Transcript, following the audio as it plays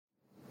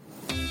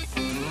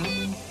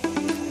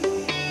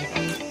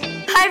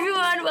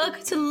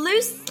welcome to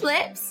Loose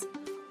Slips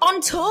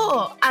on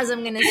tour, as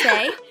I'm going to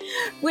say,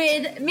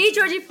 with me,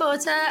 Georgie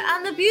Porter,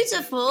 and the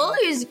beautiful,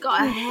 who's got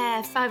her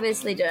hair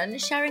fabulously done,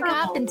 Sharon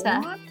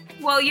Carpenter.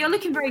 Well, you're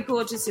looking very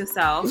gorgeous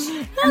yourself.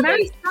 And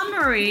very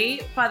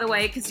summery, by the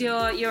way, because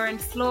you're in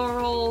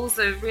florals,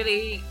 a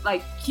really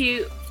like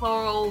cute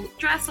floral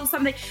dress or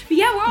something. But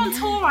yeah, we're on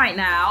tour right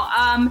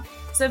now.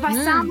 So if I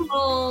sound a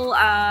little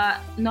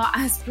not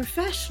as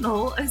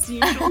professional as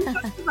usual, because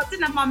I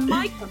didn't have my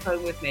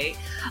microphone with me,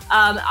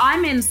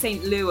 I'm in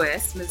St.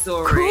 Louis,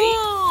 Missouri,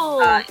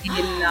 Cool.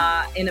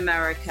 in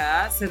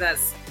America. So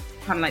that's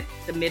kind of like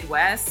the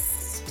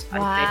Midwest. Wow.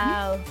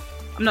 I think.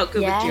 I'm not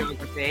good with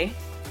geography.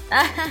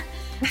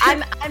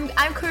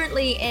 I'm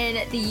currently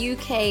in the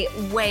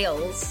UK,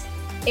 Wales,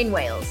 in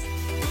Wales.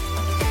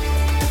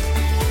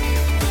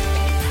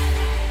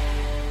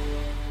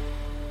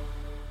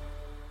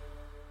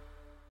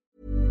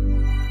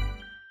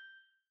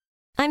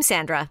 I'm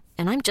Sandra,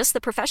 and I'm just the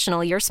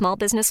professional your small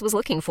business was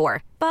looking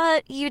for.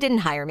 But you didn't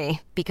hire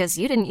me because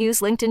you didn't use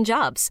LinkedIn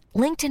Jobs.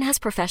 LinkedIn has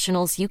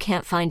professionals you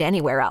can't find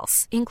anywhere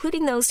else,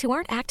 including those who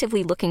aren't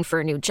actively looking for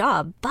a new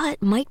job,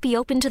 but might be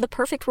open to the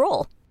perfect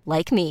role,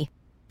 like me.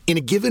 In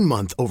a given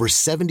month, over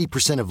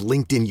 70% of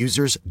LinkedIn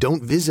users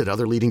don't visit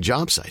other leading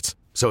job sites.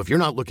 So if you're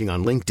not looking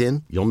on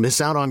LinkedIn, you'll miss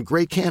out on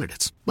great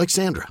candidates like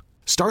Sandra.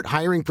 Start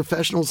hiring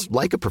professionals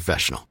like a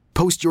professional.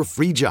 Post your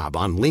free job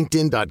on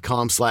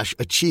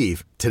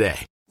linkedin.com/achieve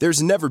today.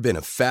 There's never been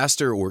a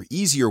faster or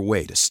easier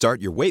way to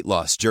start your weight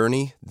loss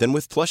journey than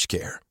with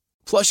PlushCare.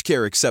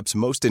 PlushCare accepts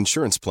most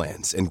insurance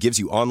plans and gives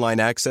you online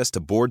access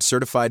to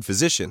board-certified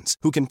physicians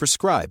who can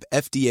prescribe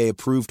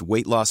FDA-approved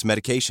weight loss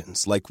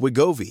medications like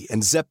Wegovy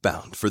and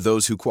Zepbound for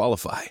those who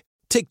qualify.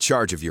 Take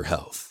charge of your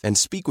health and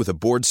speak with a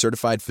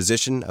board-certified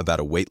physician about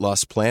a weight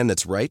loss plan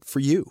that's right for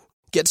you.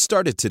 Get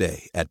started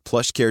today at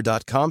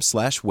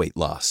plushcare.com/weight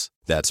loss.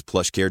 That's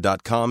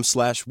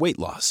plushcare.com/weight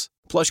loss.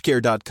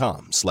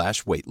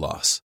 plushcare.com/weight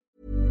loss.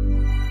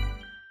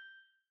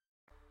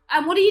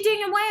 And what are you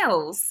doing in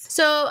Wales?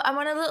 So I'm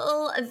on a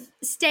little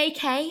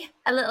staycay,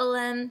 a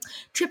little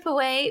trip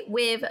away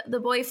with the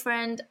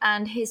boyfriend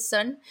and his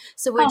son.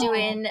 So we're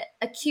doing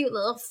a cute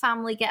little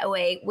family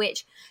getaway,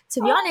 which, to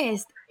be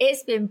honest,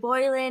 it's been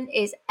boiling.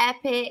 It's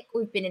epic.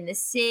 We've been in the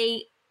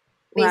sea.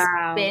 It's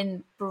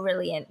been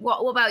brilliant.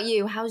 What about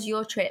you? How's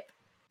your trip?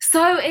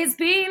 So it's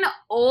been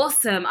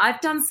awesome. I've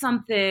done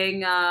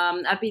something,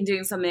 I've been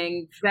doing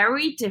something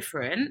very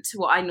different to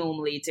what I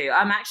normally do.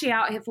 I'm actually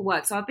out here for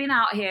work. So I've been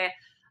out here,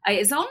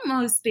 it's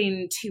almost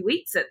been 2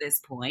 weeks at this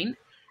point.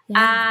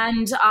 Yeah.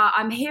 And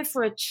I'm here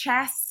for a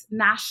chess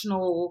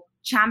national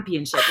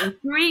championship, or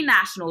 3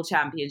 national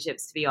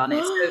championships, to be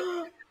honest.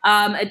 So,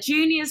 a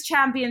juniors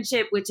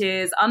championship, which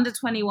is under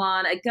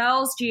 21, a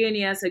girls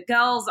junior, so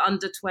girls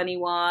under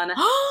 21,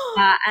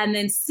 and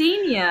then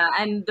senior.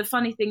 And the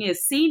funny thing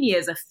is,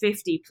 seniors are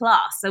 50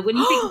 plus. So when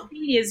you think of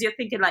seniors, you're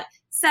thinking like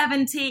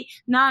 70.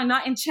 No,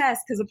 not in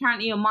chess, because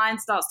apparently your mind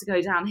starts to go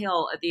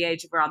downhill at the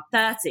age of around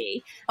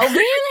 30. Oh,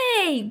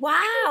 really?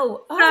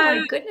 Wow. Oh,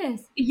 my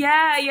goodness.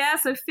 Yeah.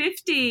 So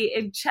 50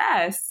 in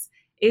chess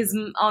is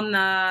on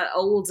the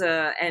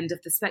older end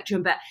of the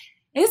spectrum, but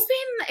it's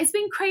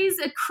been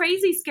crazy, a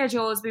crazy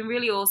schedule. It's been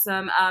really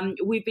awesome.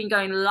 We've been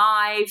going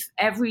live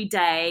every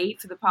day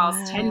for the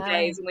past 10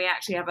 days, and we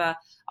actually have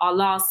our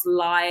last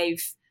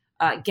live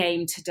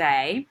game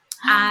today.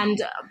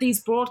 And these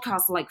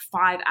broadcasts are like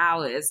 5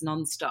 hours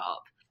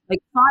nonstop,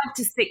 like 5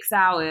 to 6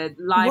 hours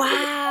live.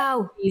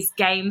 Wow. These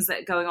games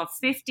that are going on,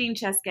 15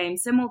 chess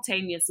games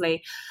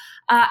simultaneously.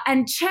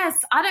 And chess,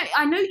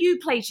 I know you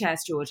play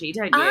chess, Georgie,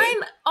 don't you?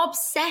 I'm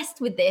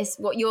obsessed with this,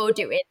 what you're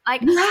doing.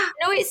 Like, I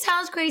know it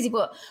sounds crazy,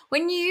 but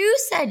when you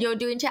said you're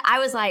doing chess, I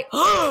was like,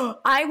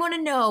 I want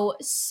to know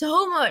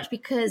so much,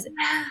 because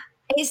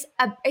it's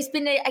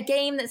been a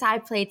game that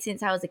I've played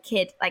since I was a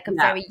kid, like a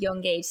very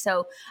young age.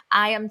 So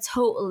I am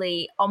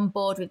totally on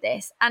board with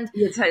this. And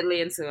you're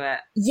totally into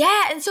it.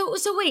 Yeah. And so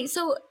wait,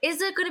 so is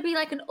there going to be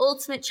like an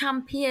ultimate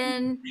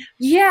champion?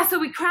 Yeah. So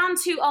we crowned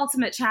 2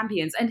 ultimate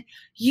champions, and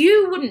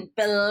you wouldn't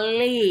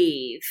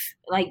believe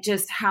like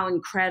just how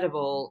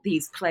incredible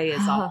these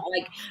players are.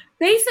 Like,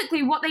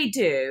 basically what they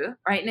do,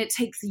 right, and it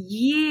takes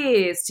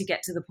years to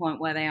get to the point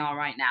where they are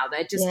right now.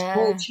 They're just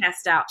all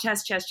chessed out,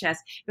 chess.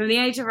 From the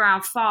age of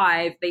around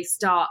 5, they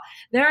start,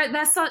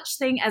 there's such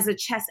thing as a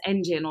chess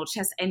engine or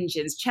chess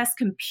engines, chess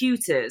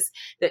computers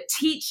that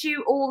teach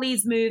you all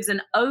these moves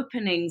and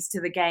openings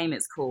to the game,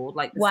 it's called,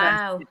 like the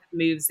first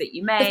moves that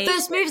you make. The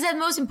first moves are the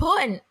most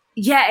important.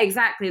 Yeah,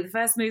 exactly. The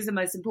first moves are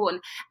most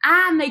important.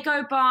 And they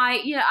go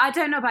by, I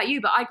don't know about you,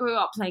 but I grew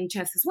up playing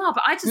chess as well.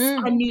 But I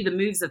knew the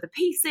moves of the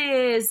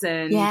pieces,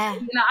 and, I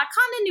kind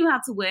of knew how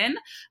to win,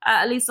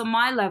 at least on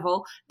my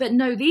level. But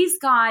no, these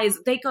guys,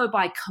 they go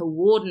by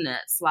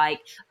coordinates, like,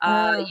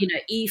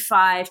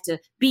 E5 to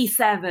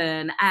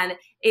B7. And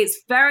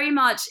it's very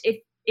much,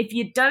 if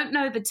you don't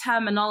know the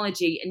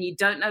terminology and you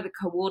don't know the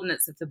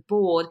coordinates of the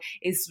board,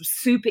 it's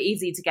super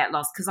easy to get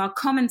lost, because our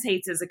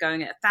commentators are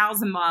going at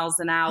 1,000 miles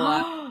an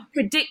hour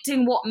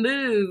predicting what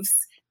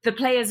moves the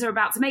players are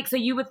about to make. So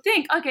you would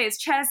think, okay, it's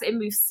chess, it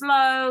moves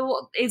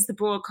slow. Is the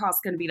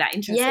broadcast going to be that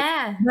interesting?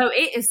 Yeah. No,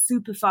 it is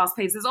super fast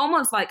paced. It's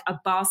almost like a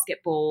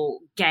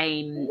basketball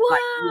game, like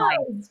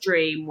live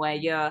stream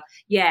where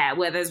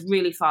where there's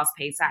really fast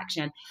paced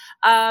action.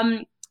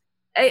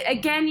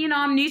 Again,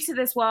 I'm new to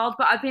this world,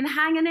 but I've been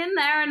hanging in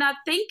there, and I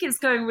think it's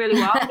going really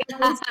well.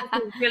 It's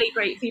really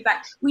great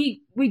feedback.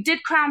 We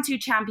did crown 2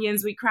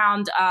 champions. We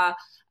crowned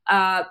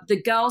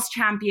the girls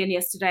champion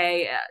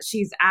yesterday.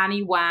 She's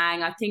Annie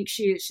Wang. I think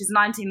she's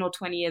 19 or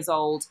 20 years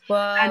old.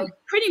 Wow. And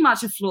pretty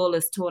much a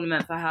flawless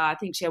tournament for her. I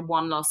think she had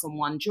 1 loss and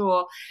 1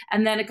 draw.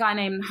 And then a guy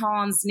named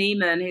Hans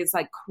Niemann, who's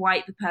like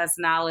quite the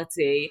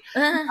personality.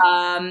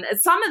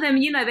 Some of them,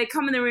 they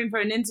come in the room for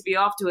an interview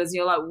afterwards, and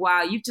you're like,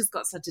 wow, you've just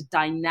got such a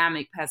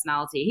dynamic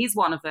personality. He's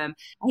one of them.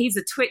 And he's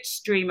a Twitch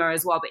streamer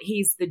as well, but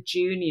he's the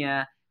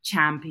junior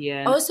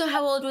champion. Also,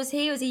 how old was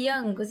he? Was he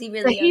young? Was he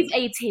really young? He's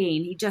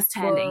 18. He just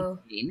turned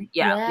 18.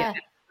 Yeah.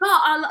 But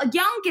our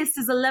youngest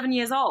is 11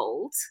 years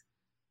old,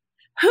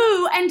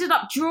 who ended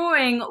up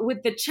drawing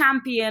with the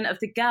champion of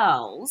the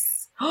girls.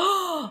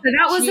 So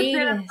that was a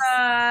bit of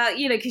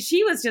a, because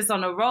she was just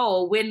on a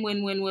roll, win,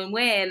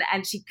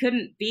 and she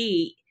couldn't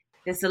beat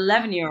this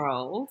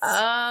 11-year-old.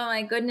 Oh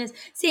my goodness.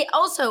 See,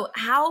 also,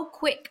 how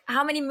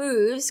many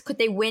moves could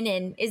they win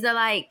in? Is there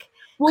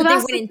could they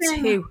win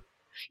in 2?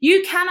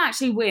 You can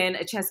actually win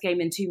a chess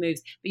game in 2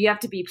 moves, but you have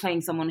to be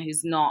playing someone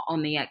who's not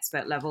on the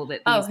expert level.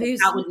 That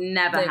would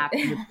never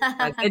happen.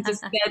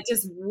 They're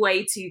just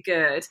way too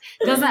good.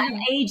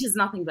 Age is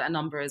nothing but a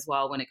number as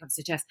well when it comes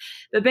to chess.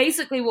 But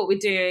basically, what we're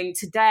doing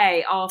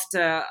today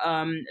after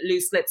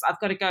loose lips, I've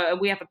got to go, and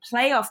we have a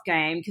playoff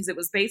game because it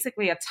was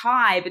basically a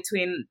tie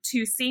between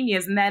 2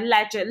 seniors, and they're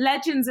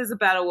legends is a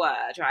better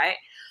word, right?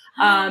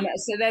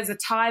 So there's a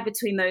tie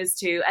between those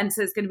 2, and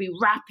so it's going to be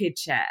rapid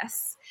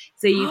chess.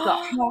 So you've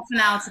got half an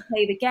hour to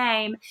play the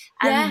game,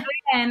 and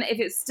then if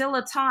it's still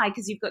a tie,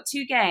 because you've got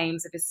 2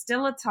 games, if it's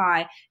still a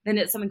tie, then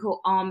it's something called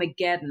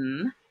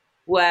Armageddon,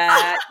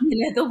 where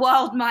the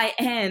world might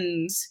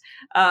end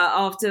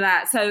after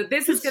that. So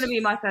this is going to be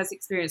my first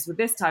experience with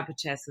this type of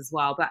chess as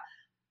well. But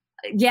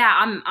yeah,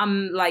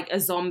 I'm like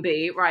a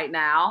zombie right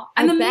now,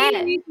 and the main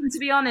reason, to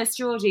be honest,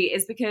 Georgie,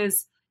 is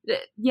because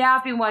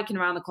I've been working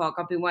around the clock.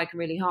 I've been working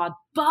really hard,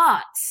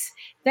 but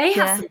they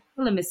have some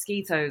killer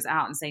mosquitoes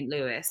out in St.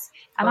 Louis,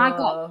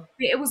 and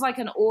it was like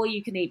an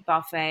all-you-can-eat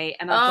buffet,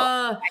 and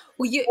I've got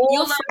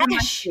you're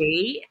fresh.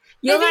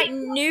 You're like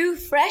new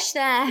fresh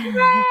there.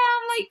 Yeah,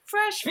 I'm like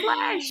fresh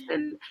flesh,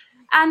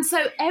 and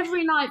so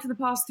every night for the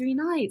past 3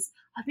 nights,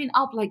 I've been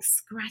up like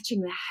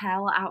scratching the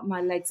hell out of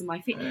my legs and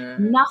my feet.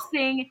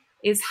 Nothing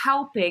is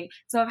helping.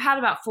 So I've had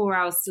about 4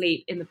 hours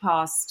sleep in the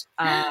past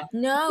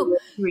 3-4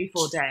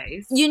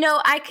 days.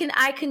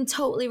 I can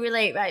totally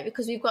relate, right?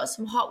 Because we've got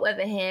some hot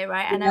weather here,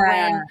 right? And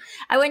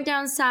I went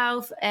down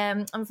south.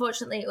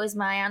 Unfortunately, it was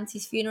my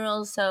auntie's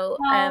funeral, so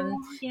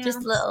just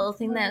a little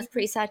thing there. It was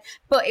pretty sad.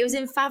 But it was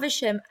in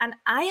Faversham, and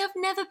I have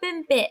never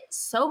been bit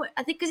so much.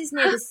 I think because it's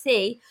near the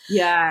sea.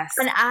 Yes.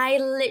 And I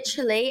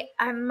literally,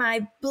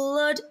 my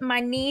blood,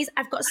 my knees,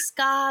 I've got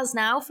scars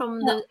now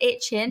from the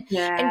itching.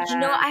 Yeah. And do you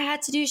know what I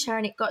had to do, Sharon?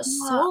 It got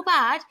so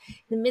bad.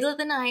 In the middle of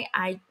the night,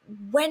 I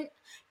went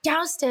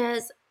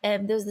downstairs.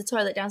 There was the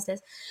toilet downstairs.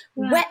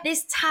 Wet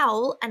this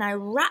towel, and I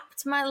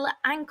wrapped my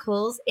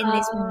ankles in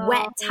this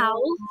wet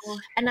towel.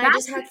 And I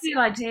just had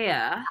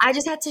I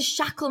just had to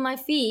shackle my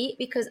feet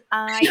because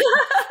I,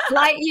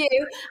 like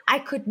you, I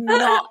could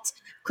not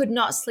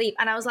sleep.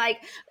 And I was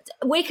like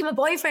waking my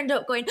boyfriend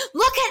up, going,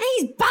 "Look at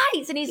these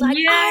bites!" And he's like,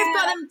 "I've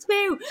got them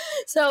too."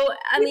 So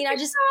I mean, I want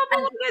to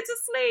go to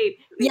sleep.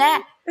 Yeah.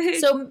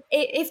 So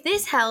if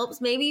this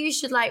helps, maybe you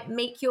should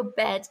make your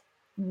bed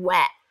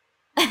wet.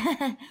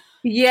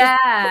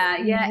 Yeah.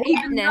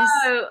 Even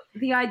though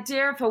the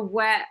idea of a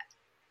wet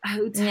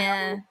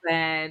hotel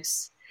bed,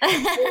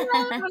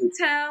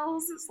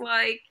 hotels, it's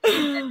like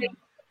they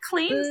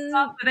clean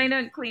stuff, but they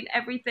don't clean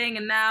everything,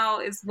 and now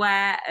it's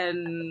wet.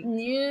 And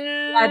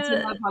I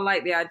don't know if I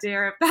like the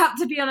idea of that,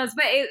 to be honest,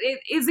 but it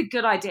is a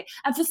good idea.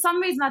 And for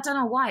some reason, I don't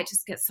know why, it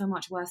just gets so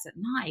much worse at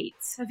night.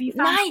 Have you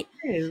found that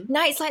too?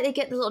 Nights, like they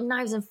get the little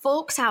knives and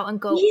forks out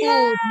and go,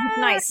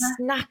 nice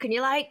snack, and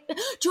you're like, do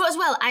you know as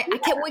well? I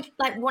kept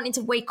wanting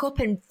to wake up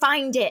and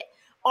find it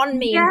on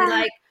me and be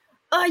like,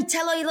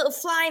 tell all your little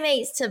fly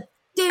mates to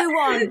do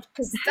one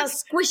because they'll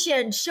squish you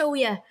and show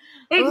you.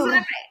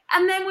 Exactly.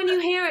 And then when you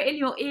hear it in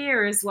your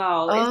ear as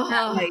well,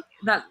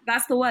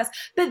 that's the worst.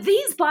 But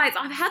these bites,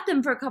 I've had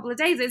them for a couple of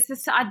days.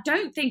 I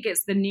don't think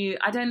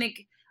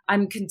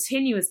I'm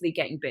continuously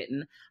getting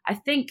bitten. I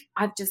think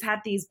I've just had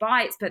these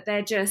bites, but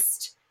they're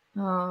just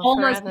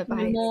almost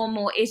more and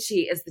more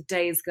itchy as the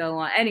days go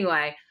on.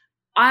 Anyway,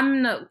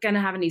 I'm not going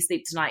to have any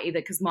sleep tonight either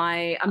because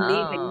I'm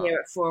leaving here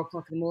at 4:00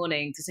 in the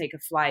morning to take a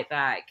flight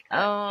back.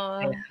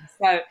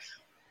 So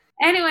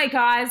anyway,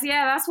 guys,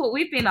 that's what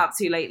we've been up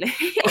to lately.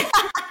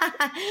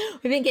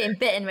 We've been getting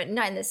bitten, but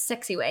not in this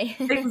sexy way.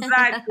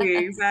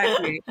 Exactly. So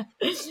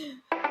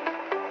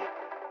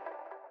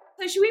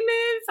should we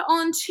move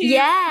on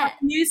to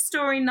news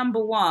story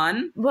number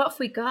 1? What have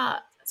we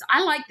got?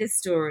 I like this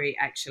story,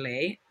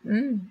 actually.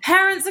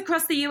 Parents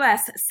across the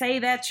US say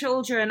their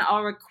children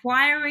are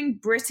acquiring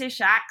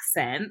British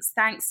accents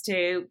thanks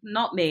to,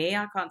 not me,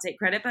 I can't take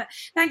credit, but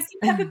thanks to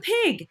Peppa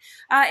Pig.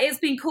 It's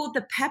been called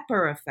the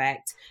Pepper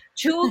effect.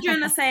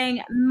 Children are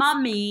saying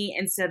mummy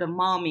instead of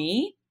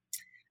mommy,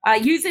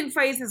 using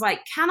phrases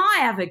like, can I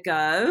have a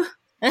go?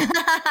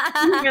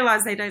 You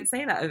realize they don't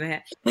say that over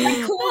here.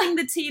 And calling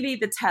the TV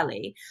the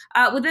telly.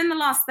 Within the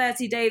last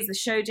 30 days, the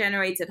show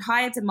generated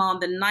higher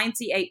demand than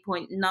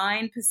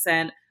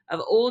 98.9%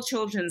 of all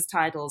children's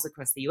titles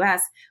across the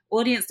US.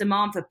 Audience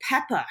demand for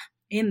Peppa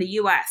in the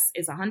US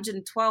is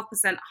 112%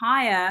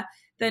 higher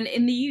than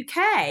in the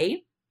UK.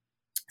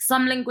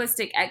 Some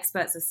linguistic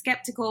experts are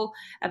skeptical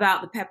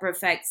about the Pepper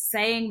effect,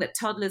 saying that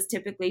toddlers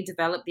typically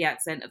develop the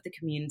accent of the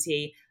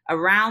community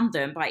around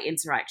them by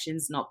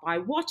interactions, not by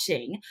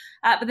watching.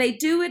 But they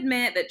do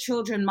admit that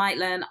children might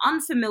learn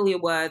unfamiliar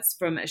words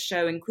from a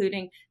show,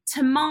 including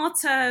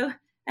tomato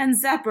and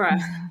zebra,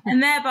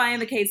 and thereby, in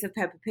the case of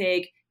Peppa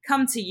Pig,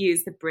 come to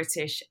use the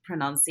British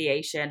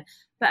pronunciation.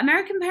 But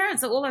American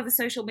parents are all over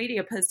social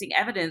media posting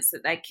evidence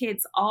that their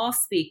kids are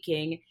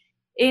speaking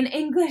in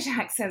English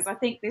accents. I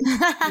think this is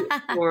the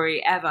cutest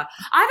story ever.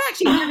 I've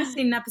actually never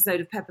seen an episode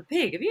of Peppa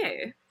Pig. Have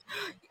you?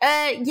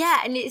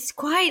 Yeah, and it's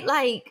quite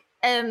like,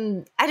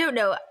 I don't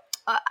know.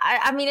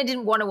 I mean, I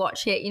didn't want to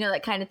watch it,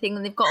 that kind of thing.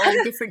 And they've got all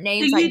the different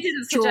names, So like you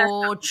didn't suggest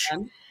George. that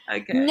one?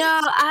 Okay.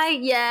 No,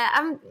 I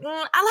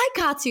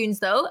like cartoons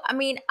though. I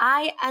mean,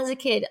 I as a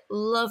kid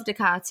loved a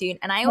cartoon,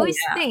 and I always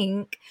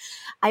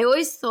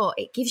thought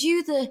it gives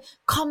you the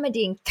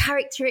comedy and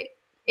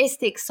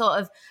characteristics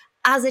sort of.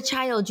 As a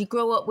child, you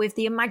grow up with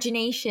the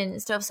imagination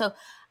and stuff. So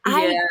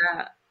I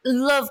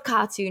love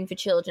cartoon for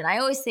children. I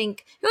always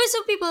think,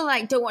 some people are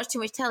like, don't watch too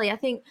much telly. I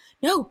think,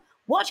 no,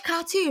 watch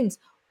cartoons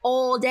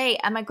all day.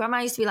 And my grandma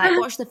used to be like,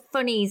 watch the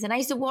funnies. And I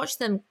used to watch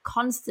them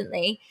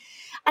constantly.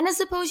 And I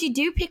suppose you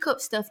do pick up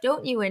stuff,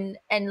 don't you? And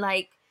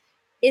like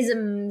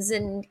isms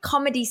and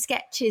comedy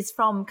sketches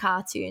from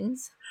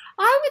cartoons.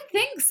 I would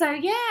think so,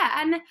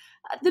 yeah. And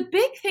the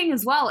big thing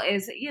as well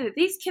is,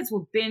 these kids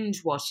were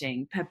binge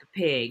watching Peppa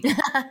Pig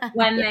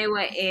when they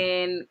were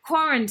in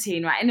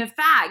quarantine, right? And in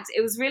fact,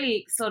 it was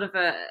really sort of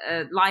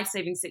a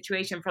life-saving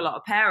situation for a lot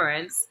of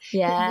parents.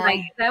 Yeah.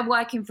 Like, they're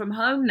working from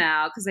home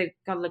now because they've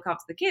got to look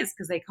after the kids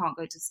because they can't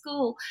go to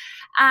school.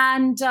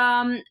 And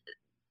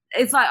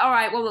it's like, all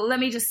right, well, let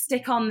me just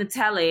stick on the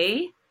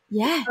television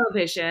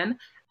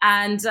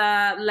and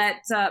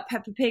let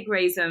Peppa Pig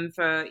raise them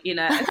for, a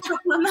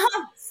couple of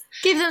months.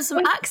 Give them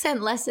some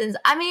accent lessons.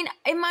 I mean,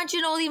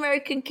 imagine all the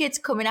American kids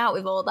coming out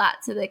with all that.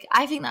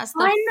 I think that's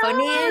the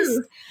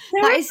funniest.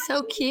 That is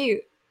so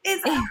cute.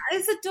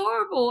 It's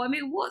adorable. I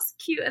mean, what's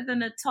cuter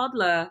than a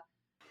toddler?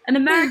 An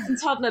American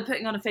toddler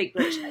putting on a fake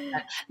British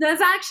accent.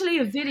 There's actually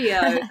a video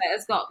that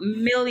has got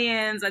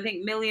millions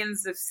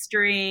of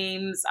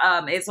streams.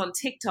 It's on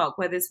TikTok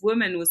where this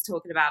woman was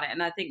talking about it.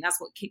 And I think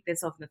that's what kicked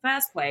this off in the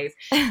first place.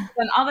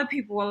 When other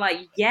people were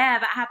like, yeah,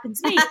 that happened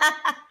to me.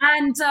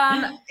 And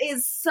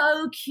it's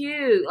so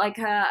cute. Like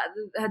her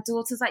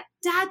daughter's like,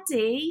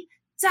 Daddy.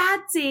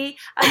 I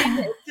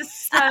mean,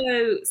 it's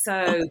just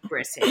so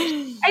British.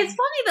 It's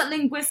funny that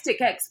linguistic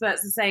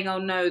experts are saying, oh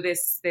no,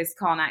 this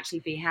can't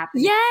actually be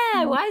happening.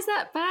 Yeah, why is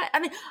that bad? I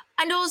mean,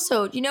 and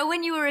also,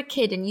 when you were a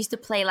kid and used to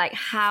play like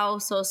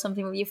house or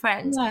something with your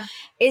friends,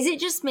 is it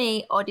just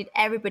me or did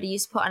everybody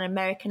used to put an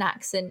American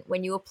accent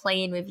when you were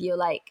playing with your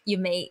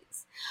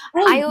mates?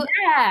 I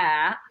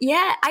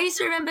used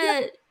to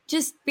remember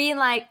just being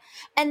like,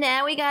 and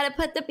now we gotta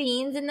put the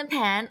beans in the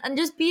pan, and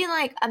just being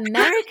like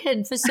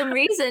American for some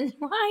reason.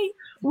 Why?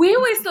 We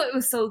always thought it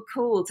was so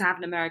cool to have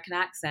an American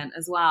accent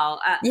as well.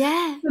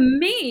 For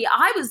me,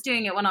 I was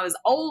doing it when I was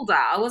older.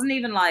 I wasn't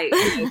even like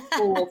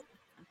 4.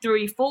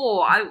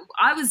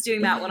 I was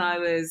doing that when I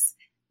was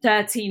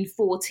 13,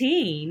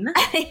 14.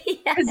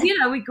 Because,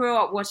 we grew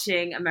up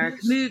watching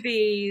American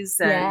movies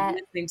and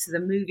listening to the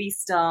movie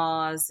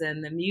stars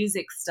and the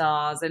music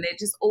stars. And it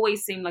just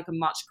always seemed like a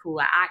much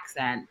cooler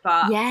accent.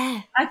 But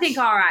I think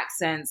our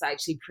accent's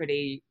actually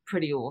pretty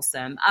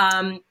awesome.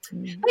 But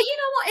you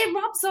know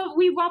what?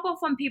 We rub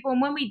off on people.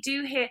 And when we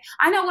do hear,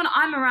 I know when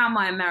I'm around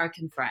my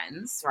American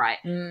friends, right,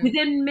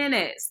 within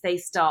minutes, they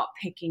start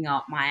picking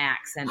up my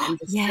accent and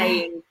just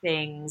saying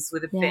things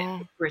with a bit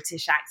of a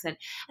British accent.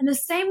 And the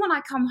same when I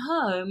come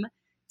home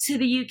to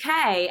the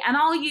UK, and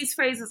I'll use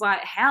phrases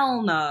like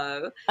hell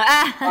no.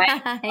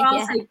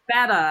 I'll say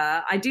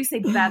better. I do say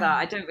better.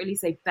 I don't really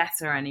say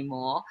better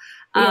anymore.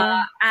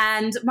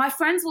 And my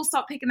friends will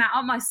start picking that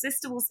up. My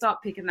sister will start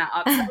picking that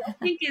up. So I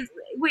think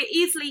we're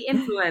easily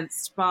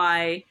influenced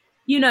by,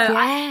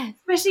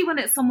 especially when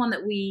it's someone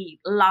that we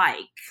like,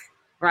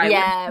 right?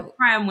 Yeah. When it's a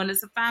friend, when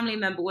it's a family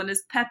member, when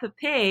it's Peppa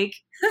Pig.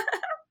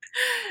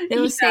 They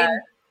will say,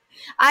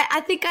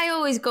 I think I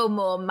always go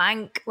more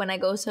mank when I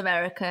go to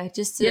America,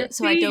 just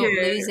so I don't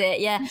lose it.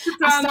 Yeah,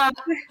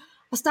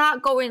 I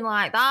start going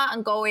like that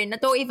and going, I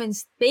don't even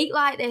speak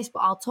like this, but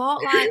I'll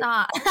talk like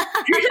that.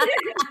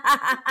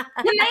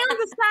 Can they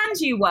understand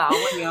you well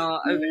when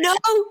you're over No,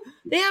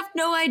 they have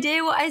no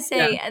idea what I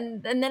say. Yeah.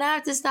 And then I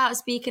have to start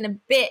speaking a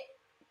bit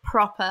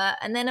proper.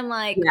 And then I'm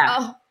like,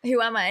 oh,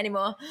 who am I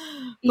anymore?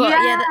 But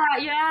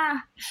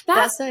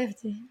That's what I have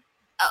to.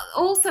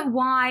 Also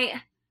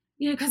why,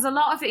 because a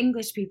lot of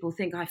English people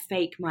think I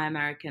fake my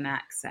American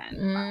accent.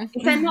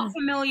 If they're not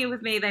familiar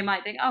with me, they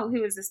might think, oh,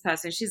 who is this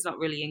person? She's not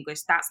really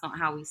English. That's not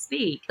how we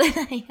speak.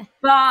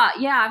 But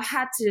I've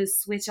had to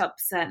switch up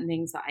certain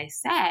things that I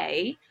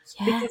say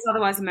because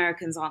otherwise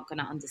Americans aren't going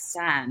to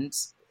understand.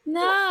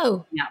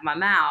 No. Out of my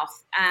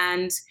mouth.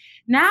 And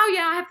now,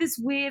 I have this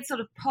weird sort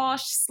of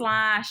posh /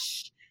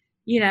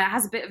 it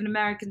has a bit of an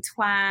American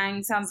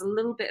twang, sounds a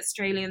little bit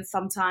Australian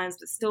sometimes,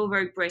 but still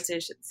very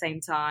British at the same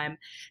time.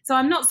 So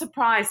I'm not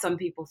surprised some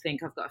people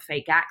think I've got a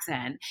fake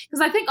accent.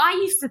 Because I think I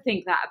used to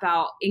think that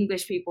about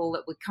English people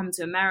that would come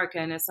to America,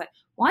 and it's like,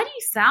 why do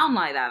you sound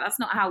like that? That's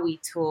not how we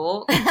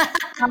talk. Of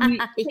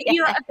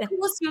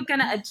course, you're going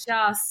to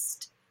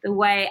adjust the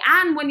way,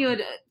 and when you're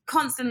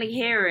constantly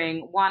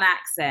hearing one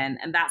accent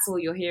and that's all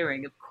you're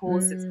hearing, of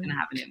course it's going to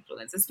have an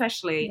influence,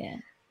 especially...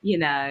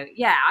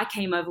 I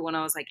came over when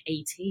I was like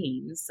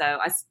 18, so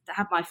I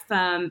have my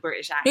firm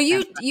British accent.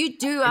 No,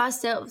 you are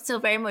still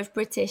very much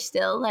British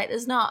still. Like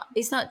it's not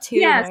too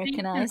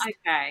Americanized.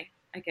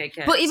 Okay,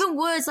 good. But even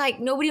words like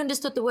nobody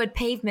understood the word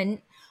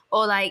pavement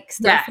or like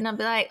stuff, and I'd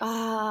be like,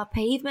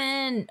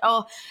 pavement,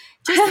 or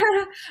just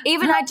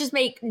even I'd just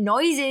make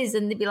noises,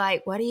 and they'd be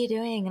like, "What are you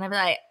doing?" And I'd be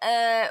like,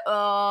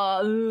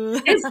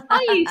 It's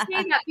funny you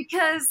say that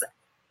because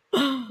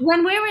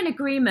when we're in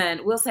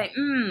agreement, we'll say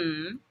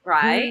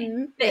right?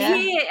 But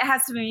here it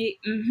has to be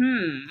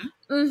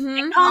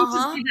It can't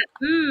just be that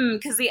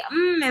because the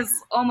is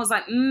almost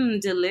like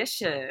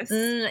delicious.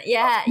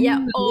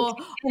 Or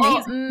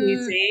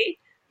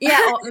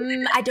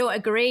I don't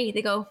agree.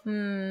 They go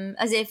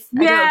as if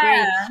I don't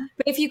agree.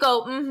 But if you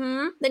go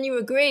then you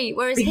agree.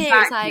 Whereas here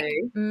it's like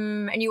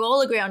and you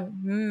all agree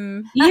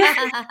on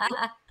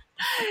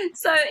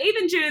So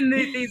even during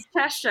these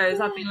test shows,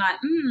 I've been like,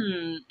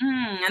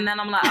 and then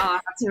I'm like, I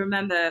have to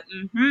remember,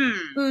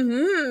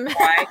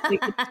 right?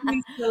 Like the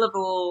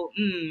 2-syllable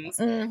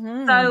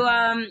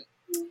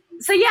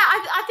So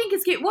I think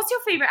it's cute. What's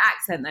your favorite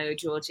accent though,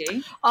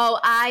 Georgie?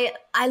 Oh, I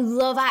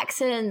love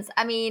accents.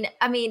 I mean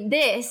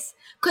this,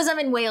 because I'm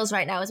in Wales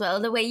right now as well.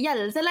 The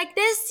Wales, they're like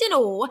this,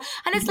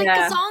 and it's like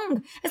the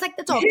song. It's like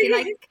the talking,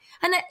 like,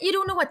 and you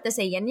don't know what they're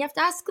saying. You have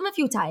to ask them a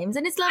few times,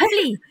 and it's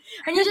lovely.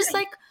 And you're just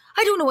like,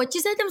 I don't know what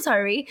you said, I'm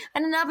sorry.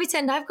 And then I'll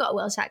pretend I've got a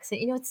Welsh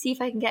accent, to see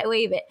if I can get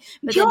away with it.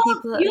 But you're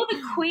then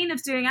the queen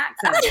of doing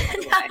accents.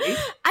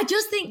 I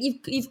just think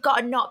you've got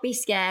to not be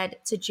scared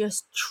to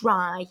just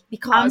try,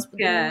 because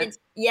the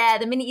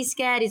minute you're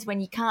scared is when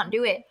you can't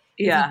do it.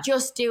 If you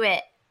just do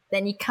it,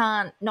 then you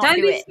can't not do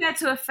it. Don't be scared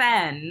to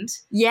offend.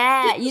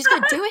 Yeah, you just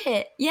got to do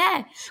it.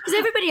 Yeah, because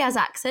everybody has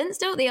accents,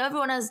 don't they?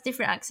 Everyone has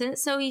different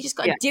accents, so you just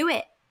got to do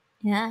it.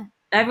 Yeah.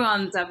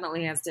 Everyone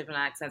definitely has different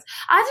accents.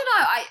 I don't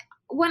know.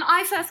 When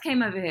I first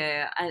came over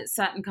here, at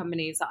certain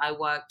companies that I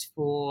worked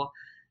for,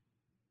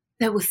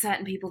 there were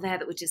certain people there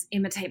that would just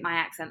imitate my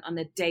accent on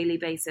a daily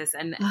basis.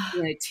 And,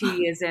 2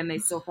 years in, they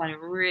still find it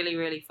really,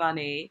 really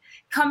funny.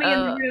 Coming in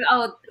the room,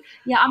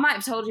 I might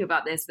have told you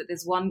about this, but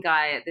there's one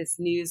guy at this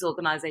news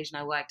organization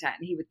I worked at,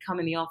 and he would come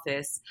in the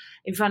office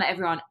in front of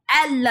everyone,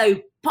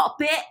 hello,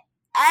 Poppet,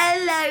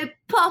 hello,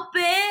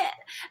 Poppet.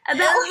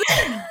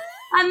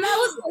 And that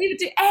was what he would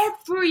do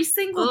every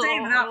single day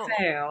without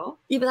fail.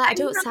 You'd be like, I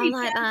don't sound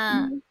like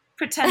that.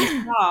 Pretend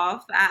to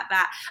laugh at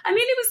that. I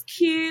mean, it was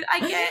cute. I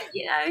get,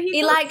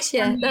 he likes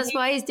you. That's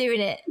why he's doing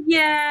it.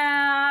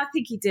 Yeah, I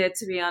think he did,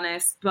 to be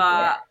honest.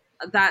 But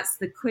that's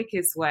the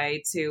quickest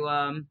way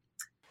to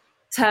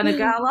turn a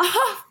girl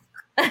off.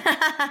 After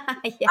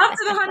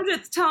the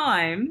 100th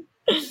time,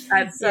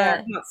 that's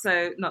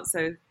not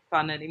so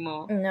fun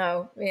anymore.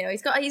 No,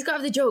 he's got to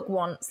have the joke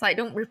once. Like,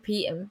 don't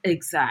repeat him.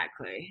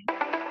 Exactly.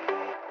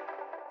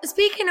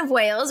 Speaking of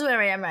Wales,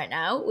 where I am right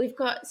now, we've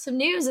got some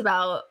news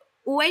about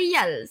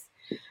Wales.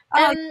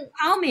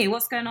 Tell me,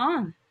 what's going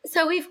on?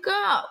 So we've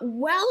got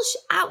Welsh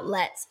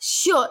outlets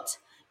shut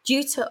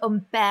due to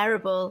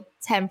unbearable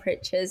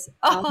temperatures.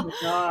 Oh my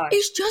gosh.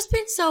 It's just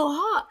been so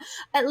hot.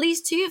 At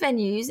least 2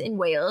 venues in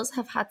Wales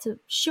have had to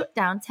shut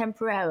down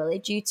temporarily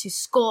due to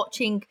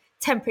scorching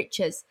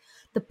temperatures.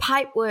 The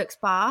Pipeworks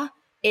Bar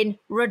in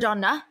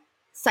Rodonna,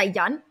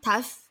 Sayan,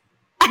 Taff.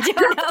 I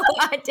don't know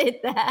what I did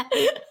there.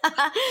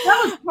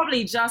 That was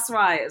probably just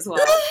right as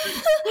well.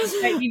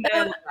 You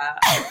know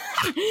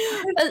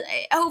that.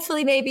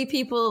 Hopefully, maybe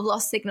people have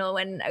lost signal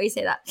when we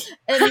say that.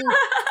 As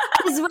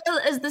well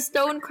as the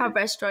Stone Crab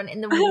restaurant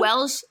in the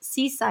Welsh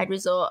seaside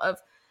resort of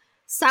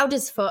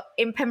Soudersfoot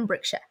in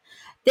Pembrokeshire.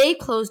 They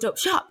closed up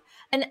shop.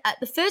 And at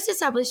the first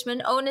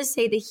establishment, owners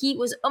say the heat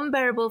was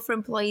unbearable for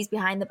employees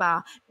behind the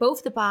bar.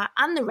 Both the bar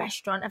and the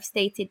restaurant have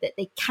stated that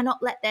they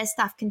cannot let their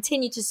staff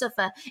continue to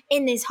suffer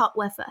in this hot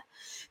weather.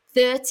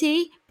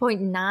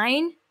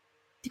 30.9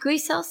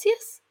 degrees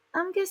Celsius?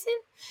 I'm guessing.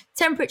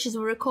 Temperatures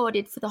were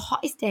recorded for the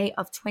hottest day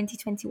of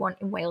 2021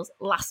 in Wales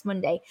last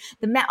Monday.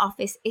 The Met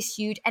Office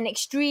issued an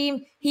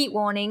extreme heat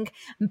warning,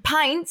 and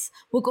pints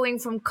were going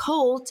from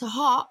cold to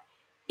hot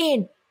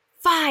in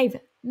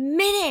 5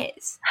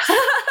 minutes.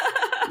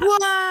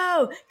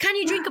 Whoa! Can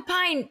you drink a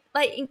pint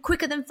like in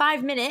quicker than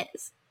 5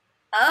 minutes?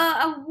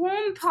 A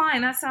warm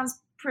pint, that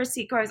sounds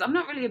pretty gross. I'm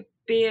not really a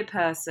beer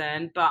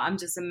person, but I'm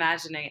just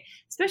imagining it.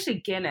 Especially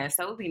Guinness,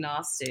 that would be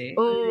nasty.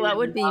 Oh, that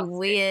would be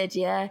weird,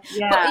 yeah.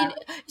 Yeah.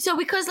 But so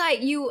because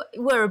like you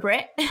were a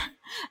Brit,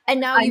 and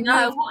now you've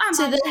moved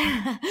to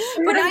the,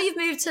 but now you've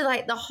moved to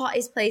like the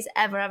hottest place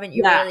ever, haven't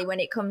you? Yeah. Really, when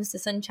it comes to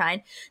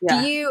sunshine,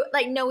 Yeah. do you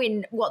like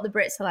knowing what the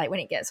Brits are like when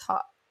it gets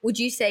hot? Would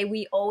you say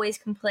we always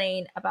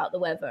complain about the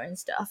weather and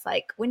stuff?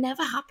 Like we're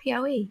never happy,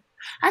 are we?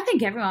 I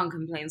think everyone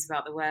complains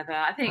about the weather.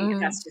 I think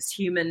that's just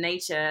human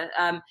nature.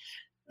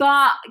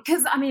 But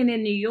because, I mean,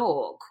 in New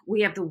York,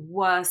 we have the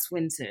worst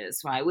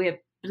winters, right? We have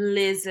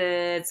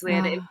blizzards. We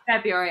had it in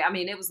February. I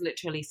mean, it was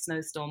literally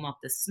snowstorm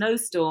after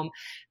snowstorm.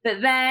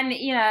 But then,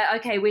 you know,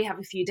 okay, we have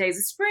a few days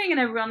of spring and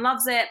everyone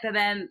loves it. But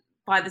then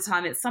by the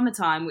time it's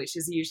summertime, which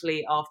is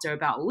usually after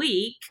about a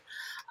week,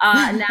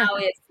 now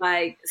it's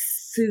like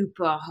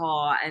super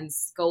hot and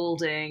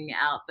scolding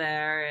out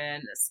there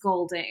and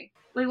scolding.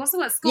 Wait, what's the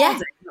word? Scolding. Yeah.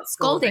 Not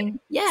Scolding.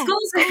 Yeah.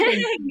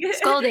 Scolding.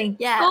 Scolding.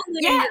 Yeah.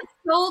 Scolding. Yeah.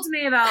 Scold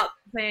me about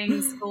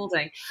things,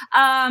 scolding.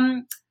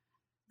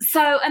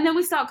 So, and then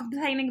we start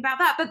complaining about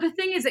that. But the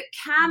thing is, it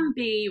can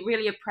be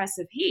really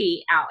oppressive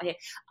heat out here.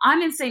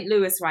 I'm in St.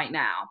 Louis right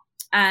now.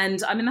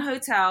 And I'm in the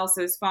hotel,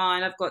 so it's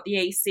fine. I've got the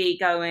AC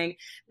going.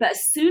 But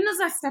as soon as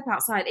I step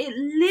outside, it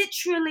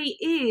literally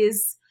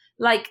is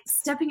like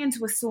stepping into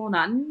a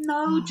sauna.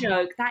 No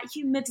joke. That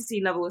humidity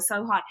level is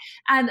so high.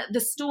 And the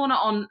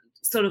sauna on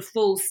sort of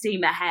full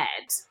steam ahead.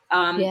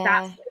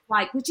 That's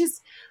like, which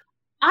is,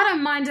 I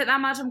don't mind it that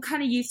much. I'm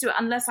kind of used to it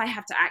unless I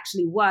have to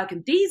actually work.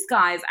 And these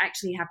guys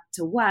actually have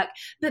to work.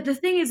 But the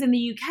thing is, in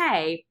the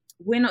UK,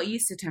 we're not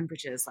used to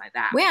temperatures like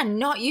that. We are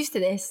not used to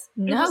this.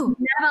 No. It was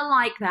never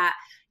like that.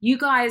 You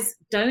guys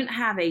don't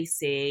have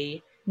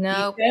AC.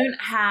 No. You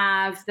don't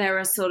have, there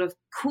are sort of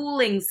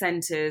cooling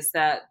centers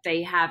that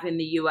they have in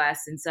the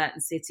US in certain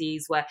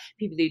cities where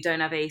people who don't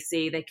have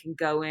AC, they can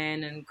go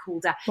in and cool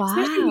down. Wow.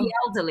 Especially the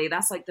elderly,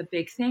 that's like the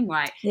big thing,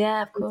 right?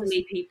 Yeah, of course.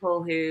 Elderly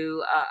people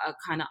who are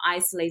kind of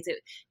isolated.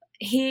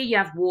 Here you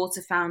have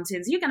water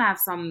fountains. You're going to have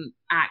some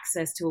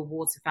access to a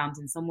water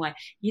fountain somewhere.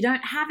 You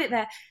don't have it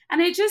there.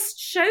 And it just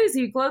shows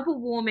you global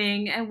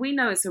warming, and we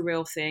know it's a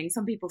real thing.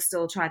 Some people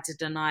still try to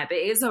deny it, but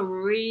it is a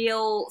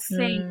real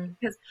thing.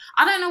 Because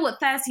I don't know what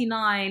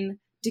 39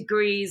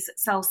 degrees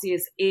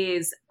Celsius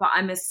is, but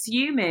I'm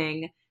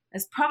assuming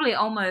it's probably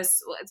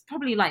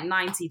like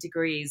 90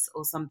 degrees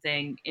or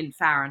something in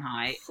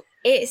Fahrenheit.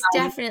 It's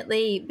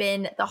definitely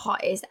been the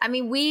hottest. I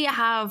mean,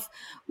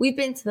 we've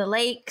been to the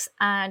lakes,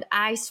 and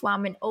I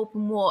swam in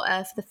open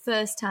water for the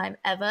first time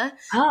ever.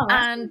 Oh,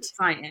 that's and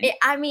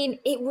exciting.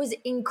 It was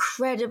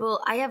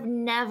incredible. I have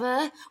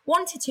never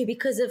wanted to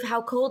because of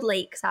how cold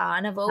lakes are,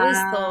 and I've always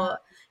thought,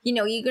 you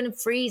know, you're going to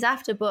freeze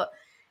after, but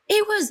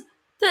it was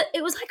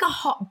like a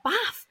hot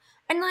bath.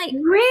 And like,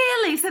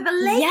 really? So the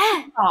lake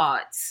was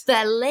hot.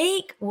 The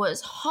lake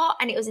was hot,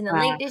 and it was in the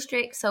Lake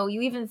District. So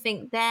you even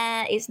think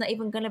there it's not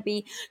even going to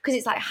be, because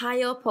it's like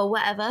high up or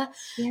whatever.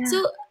 Yeah.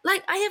 So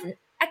like I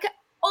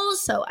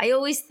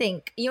always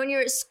think, you know, when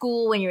you're at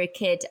school when you're a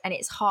kid and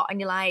it's hot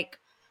and you're like,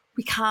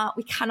 we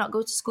cannot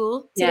go to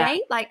school today.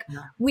 Yeah. Like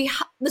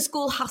the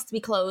school has to be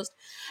closed,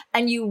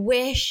 and you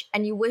wish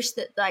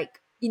that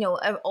like, you know,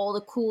 all the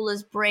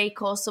coolers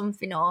break or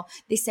something, or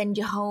they send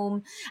you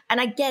home.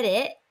 And I get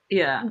it.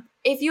 Yeah.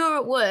 If you're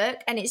at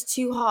work and it's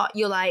too hot,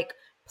 you're like,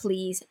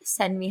 please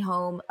send me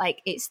home.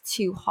 Like, it's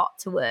too hot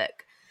to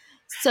work.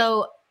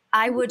 So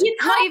I would,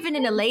 not even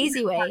in a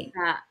lazy way.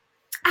 Like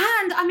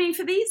and I mean,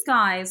 for these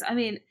guys, I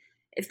mean,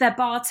 if they're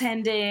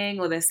bartending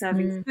or they're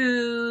serving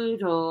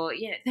food, or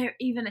they're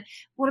even,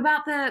 what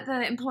about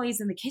the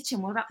employees in the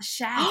kitchen? What about the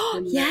chef?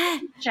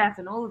 The chef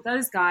and all of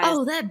those guys?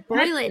 Oh, they're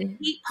boiling.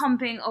 Heat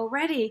pumping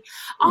already.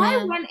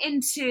 I went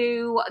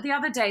into the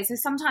other day, so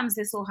sometimes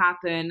this will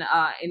happen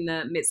in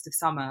the midst of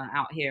summer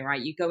out here,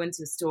 right? You go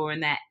into a store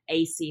and their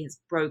AC has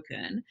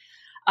broken.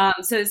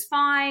 So it's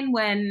fine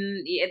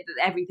when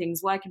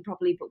everything's working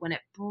properly, but when it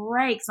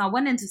breaks, I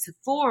went into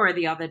Sephora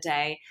the other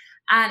day,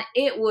 and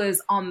it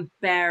was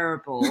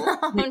unbearable.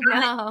 Oh, no.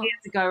 I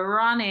had to go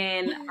run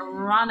in,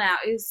 run out.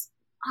 It was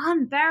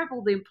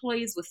unbearable. The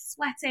employees were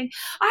sweating.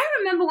 I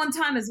remember one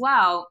time as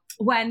well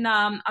when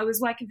I was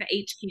working for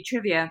HQ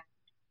Trivia,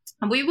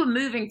 and we were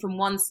moving from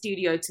one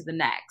studio to the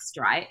next,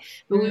 right?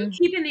 But we were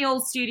keeping the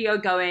old studio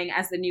going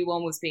as the new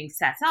one was being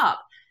set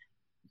up.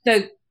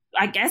 So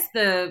I guess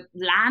the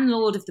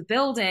landlord of the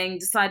building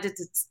decided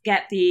to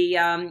get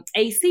the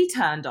AC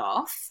turned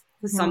off.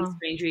 for some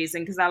strange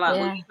reason, because they're like,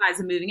 well, you guys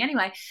are moving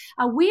anyway.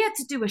 And we had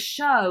to do a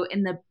show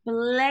in the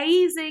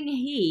blazing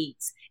heat.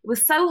 It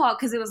was so hot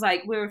because it was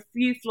like we were a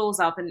few floors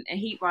up and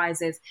heat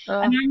rises.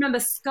 And I remember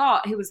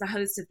Scott, who was the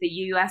host of the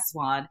US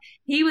one,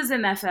 he was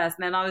in there first,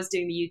 and then I was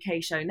doing the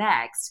UK show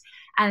next.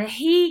 And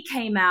he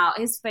came out,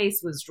 his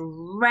face was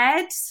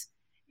red.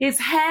 His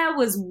hair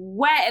was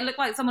wet. It looked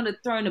like someone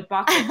had thrown a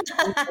bucket.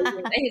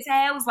 His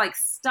hair was like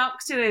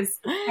stuck to his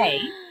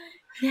face.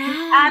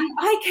 Yeah. And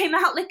I came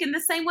out looking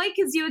the same way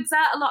because you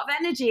exert a lot of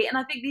energy. And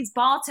I think these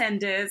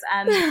bartenders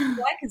and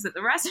workers at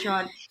the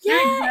restaurant, they're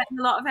exerting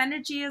a lot of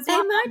energy as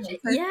well.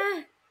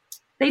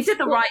 They did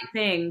the right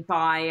thing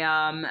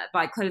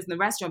by closing the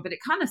restaurant, but it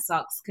kind of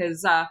sucks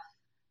because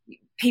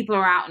people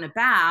are out and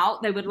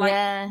about. They would like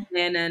to come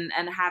in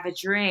and have a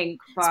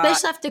drink. But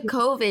especially after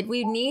COVID,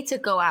 we need to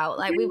go out.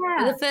 Like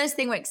the first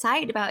thing we're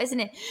excited about, isn't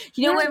it?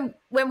 You know,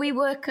 when we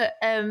work at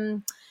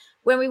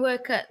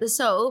the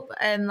soap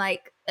and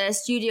like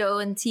studio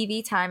and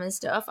TV time and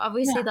stuff,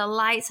 obviously the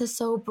lights are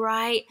so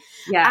bright,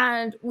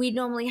 and we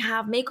normally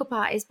have makeup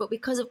artists, but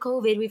because of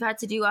COVID, we've had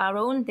to do our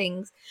own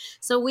things.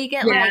 So we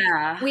get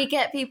we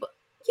get people.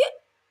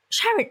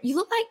 Sharon, you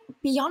look like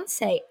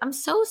Beyonce. I'm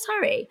so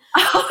sorry.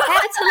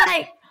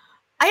 I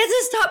had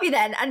to stop you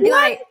then and be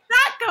like, where did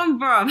that come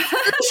from? She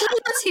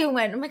looked at you and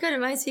went, oh my God,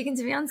 am I speaking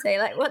to Beyonce?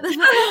 Like, what the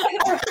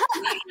fuck?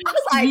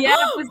 I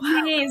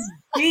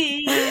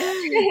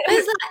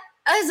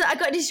was like, I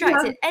got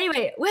distracted.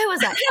 Anyway, where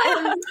was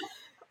I?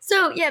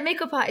 So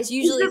makeup artists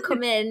usually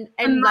come in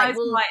and like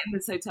light in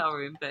this hotel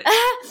room, but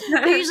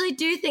they usually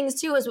do things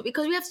to us, but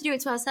because we have to do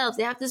it to ourselves,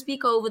 they have to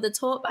speak over the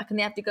talk back, and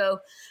they have to go,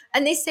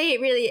 and they say it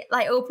really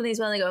like openly as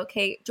well. They go,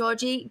 okay,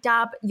 Georgie,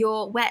 dab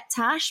your wet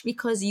tash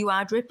because you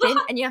are dripping,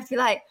 and you have to be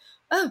like,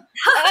 oh.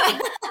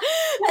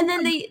 And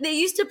then they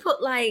used to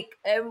put like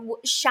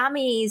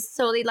chamois,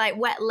 so they like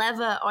wet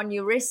leather on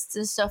your wrists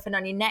and stuff and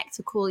on your neck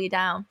to cool you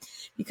down,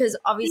 because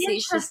obviously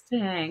it's just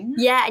and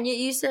you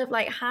used to have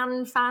like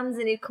hand fans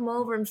and they'd come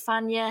over and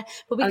fan you,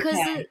 but because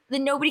the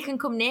nobody can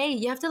come near you,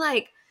 you have to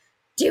like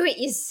do it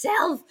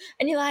yourself,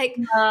 and you're like,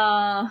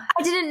 I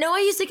didn't know I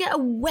used to get a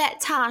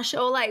wet tash,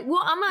 or like,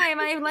 what am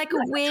I like a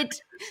weird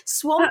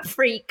swamp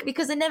freak,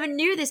 because I never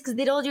knew this because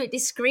they'd all do it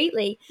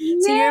discreetly.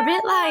 So you're a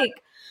bit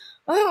like,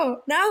 oh,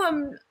 now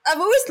I've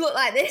always looked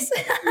like this.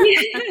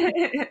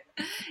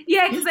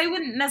 Because they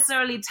wouldn't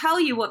necessarily tell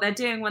you what they're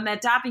doing when they're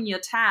dabbing your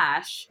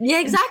tash. Yeah,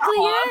 exactly.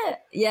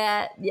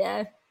 Yeah.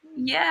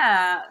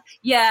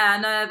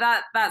 No,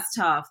 that's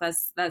tough.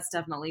 That's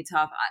definitely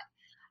tough.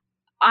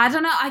 I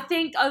don't know. I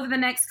think over the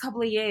next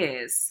couple of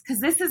years, because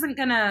this isn't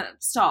going to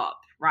stop,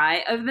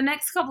 right? Over the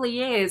next couple of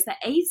years, the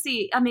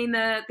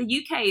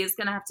UK is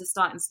going to have to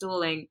start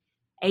installing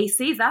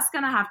ACs. That's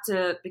going to have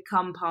to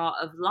become part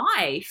of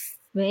life.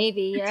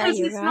 Maybe, because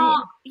you're it's right.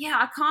 not. Yeah,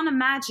 I can't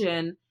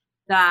imagine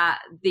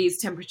that these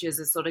temperatures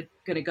are sort of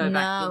going to go back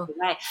the other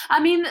way. I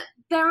mean,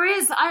 there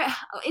is.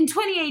 In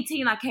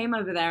 2018, I came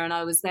over there and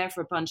I was there for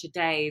a bunch of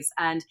days,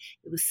 and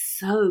it was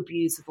so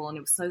beautiful and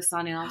it was so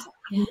sunny. And I was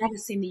like, I've never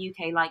seen the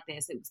UK like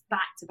this. It was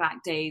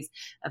back-to-back days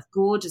of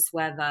gorgeous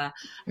weather.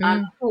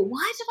 I thought,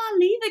 why did I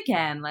leave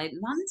again? Like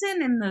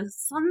London in the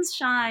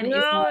sunshine.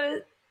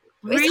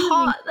 It's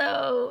hot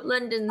though.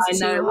 London's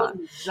too hot. It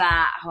wasn't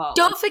that hot.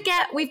 Don't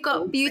forget, we've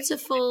got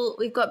beautiful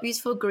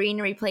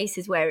greenery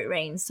places where it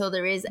rains, so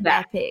there is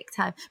epic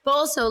time. But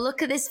also,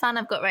 look at this fan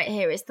I've got right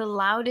here. It's the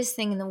loudest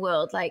thing in the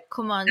world. Like,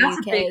 come on, That's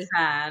UK. a big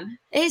fan.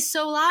 It's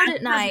so loud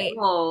at night.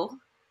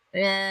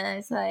 Yeah,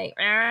 it's like.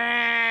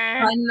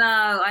 I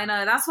know.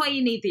 That's why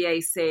you need the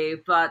AC.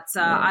 But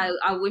I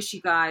wish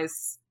you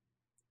guys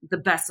the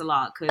best of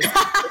luck, because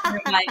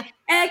like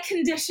air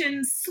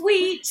conditioned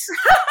suite.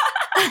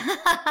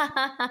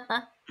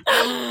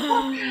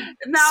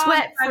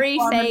 Sweat free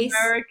face.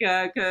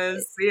 America,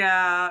 because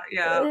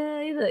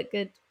you look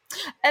good.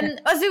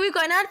 I think we've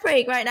got an ad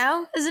break right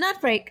now. There's an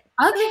ad break.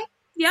 Okay.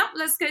 Yeah,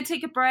 let's go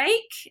take a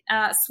break,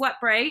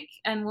 sweat break,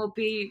 and we'll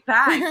be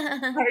back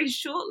very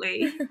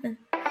shortly.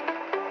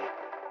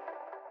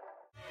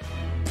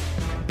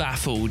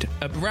 Baffled,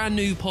 a brand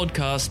new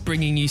podcast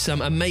bringing you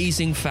some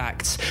amazing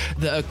facts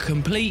that are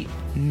complete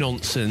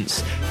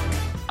nonsense.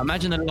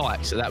 Imagine the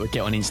likes that would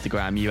get on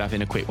Instagram, you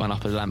having a quick one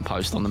up a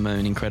lamppost on the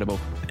moon. Incredible.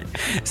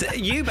 So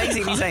you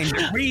basically saying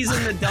the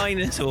reason the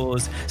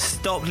dinosaurs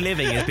stopped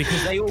living is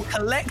because they all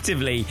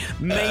collectively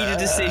made a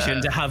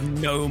decision to have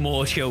no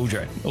more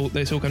children.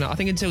 It's all going out. I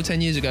think until 10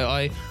 years ago,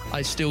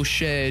 I still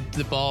shared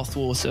the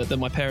bathwater that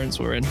my parents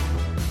were in.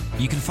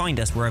 You can find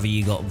us wherever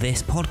you got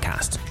this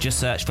podcast. Just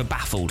search for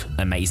Baffled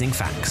Amazing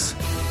Facts.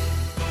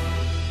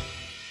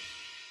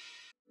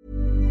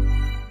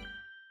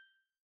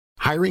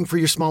 Hiring for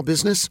your small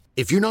business?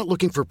 If you're not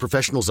looking for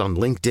professionals on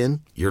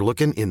LinkedIn, you're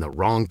looking in the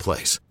wrong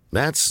place.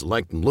 That's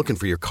like looking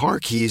for your car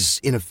keys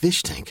in a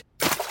fish tank.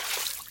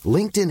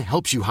 LinkedIn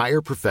helps you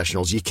hire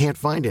professionals you can't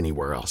find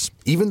anywhere else,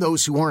 even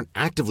those who aren't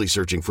actively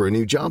searching for a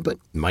new job but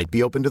might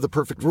be open to the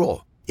perfect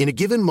role. In a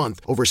given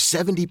month, over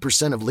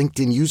 70% of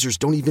LinkedIn users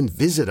don't even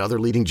visit other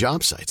leading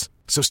job sites.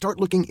 So start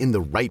looking in the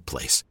right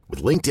place.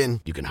 With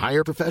LinkedIn, you can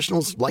hire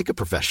professionals like a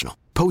professional.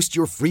 Post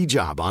your free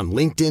job on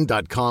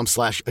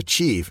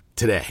linkedin.com/achieve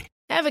today.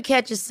 Ever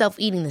catch yourself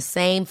eating the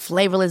same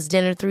flavorless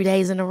dinner 3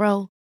 days in a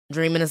row?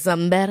 Dreaming of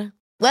something better?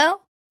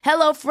 Well,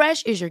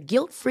 HelloFresh is your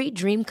guilt-free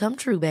dream come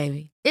true,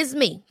 baby. It's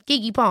me,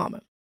 Keke Palmer.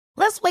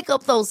 Let's wake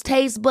up those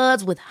taste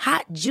buds with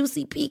hot,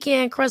 juicy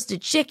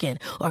pecan-crusted chicken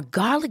or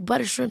garlic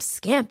butter shrimp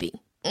scampi.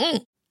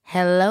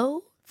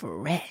 Hello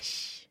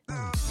Fresh.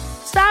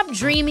 Stop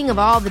dreaming of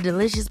all the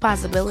delicious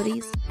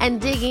possibilities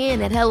and dig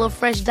in at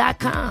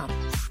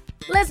HelloFresh.com.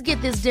 Let's get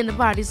this dinner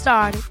party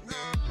started.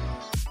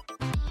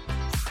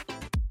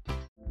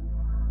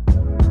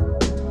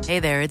 Hey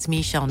there, it's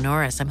Michelle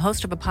Norris. I'm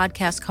host of a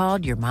podcast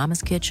called Your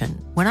Mama's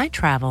Kitchen. When I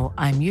travel,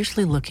 I'm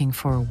usually looking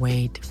for a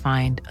way to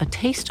find a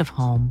taste of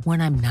home when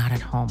I'm not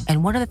at home.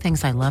 And one of the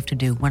things I love to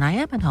do when I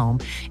am at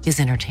home is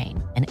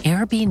entertain. And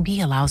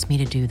Airbnb allows me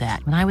to do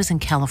that. When I was in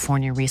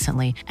California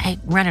recently, I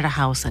rented a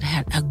house that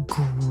had a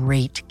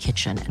great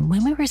kitchen. And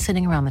when we were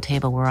sitting around the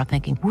table, we were all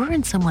thinking, we're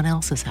in someone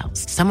else's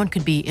house. Someone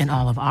could be in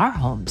all of our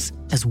homes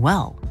as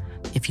well.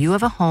 If you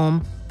have a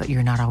home, but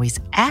you're not always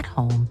at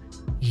home,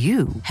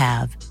 you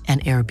have an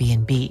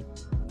Airbnb.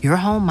 Your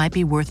home might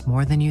be worth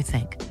more than you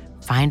think.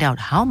 Find out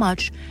how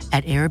much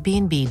at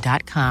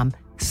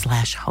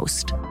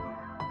airbnb.com/host.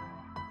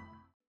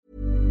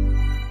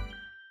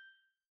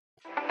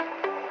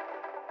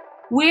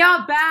 We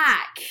are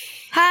back.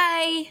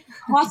 Hi.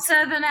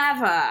 Hotter than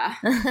ever.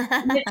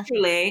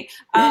 Literally.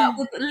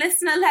 With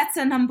listener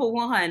letter number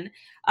 1,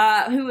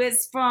 who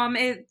is from,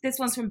 this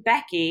one's from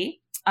Becky,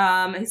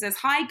 who says,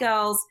 "Hi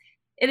girls.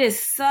 It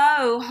is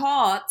so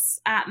hot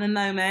at the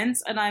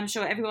moment, and I'm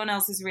sure everyone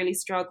else is really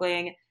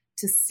struggling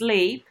to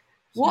sleep.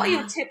 What are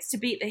your tips to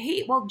beat the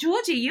heat?" Well,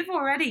 Georgie, you've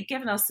already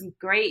given us some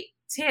great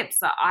tips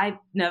that I've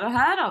never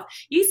heard of.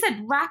 You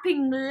said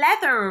wrapping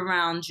leather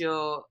around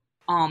your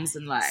arms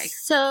and legs.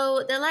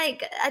 So they're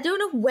like, I don't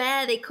know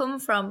where they come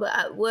from, but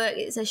at work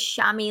it's a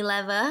chamois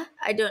leather.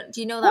 Do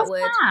you know that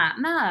word? What's that?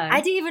 No. I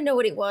didn't even know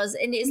what it was.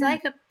 And it's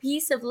like a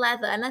piece of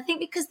leather. And I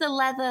think because the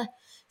leather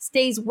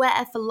stays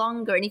wetter for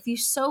longer, and if you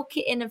soak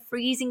it in a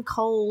freezing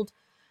cold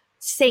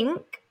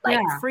sink,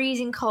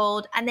 freezing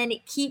cold, and then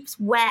it keeps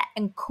wet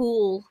and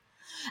cool,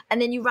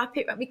 and then you wrap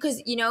it because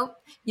your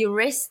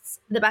wrists,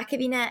 the back of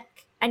your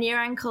neck, and your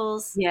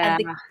ankles,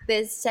 and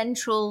the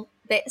central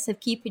bits of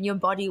keeping your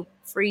body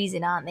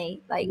freezing, aren't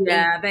they? Like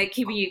they're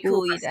keeping you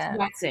cool,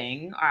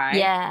 sweating. All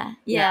right.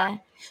 Yeah.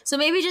 So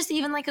maybe just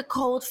even like a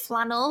cold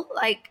flannel,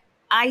 like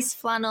ice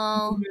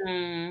flannel.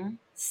 Mm-hmm.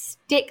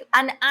 Stick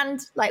and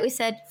like we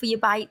said, for your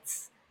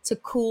bites to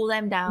cool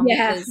them down.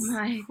 Yes,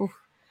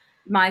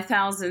 my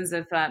thousands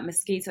of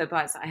mosquito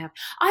bites that I have.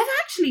 I've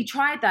actually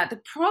tried that. The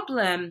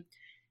problem,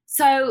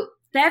 so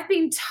there have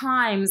been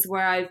times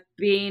where I've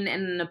been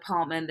in an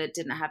apartment that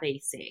didn't have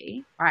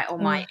AC, right? Or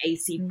my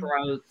AC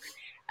broke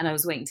and I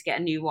was waiting to get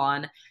a new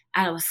one.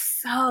 And it was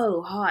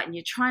so hot and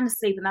you're trying to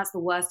sleep. And that's the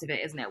worst of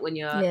it, isn't it? When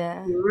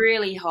you're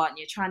really hot and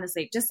you're trying to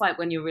sleep, just like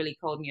when you're really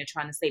cold and you're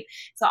trying to sleep.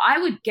 So I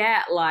would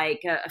get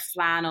like a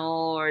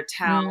flannel or a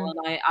towel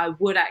and I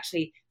would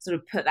actually sort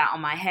of put that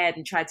on my head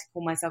and try to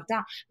cool myself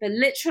down. But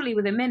literally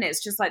within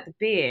minutes, just like the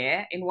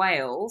beer in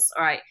Wales,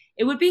 all right,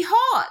 it would be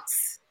hot.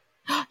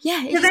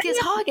 Yeah, it just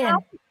gets hot again.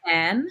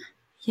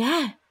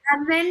 Yeah.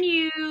 And then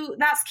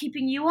that's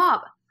keeping you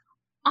up.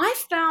 I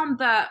found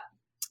that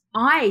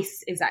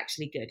ice is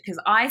actually good because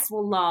ice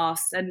will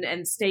last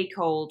and stay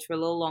cold for a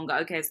little longer.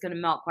 Okay, it's going to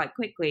melt quite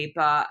quickly,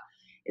 but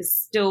it's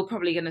still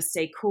probably going to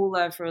stay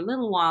cooler for a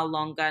little while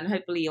longer, and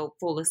hopefully you'll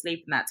fall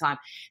asleep in that time.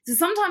 So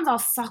sometimes I'll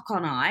suck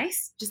on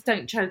ice. Just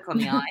don't choke on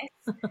the ice.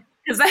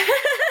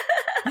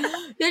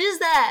 You're just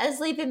there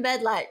asleep in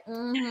bed like,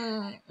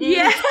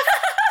 yeah.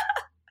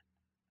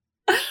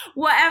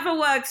 Whatever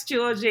works,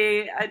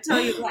 Georgie. I tell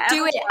you, whatever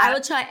do it. Works. I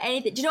will try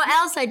anything. Do you know what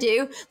else I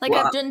do? Like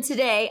I've done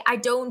today, I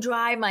don't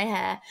dry my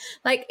hair.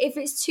 Like if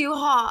it's too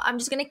hot, I'm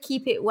just going to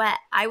keep it wet.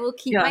 I will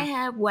keep my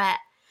hair wet.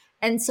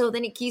 And so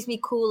then it keeps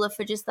me cooler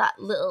for just that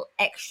little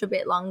extra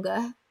bit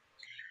longer.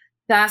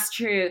 That's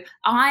true.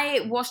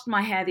 I washed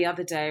my hair the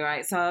other day,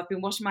 right? So I've been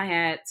washing my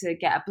hair to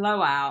get a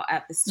blowout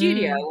at the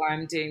studio where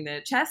I'm doing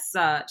the chess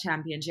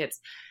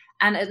championships.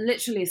 And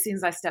literally as soon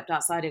as I stepped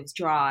outside, it was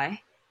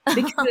dry.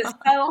 Because it's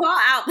so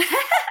hot out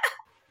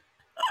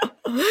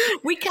there.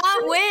 We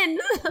can't win.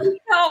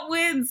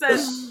 So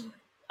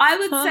I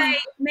would say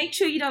make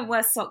sure you don't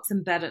wear socks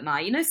in bed at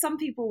night. You know, some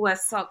people wear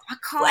socks. I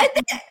can't.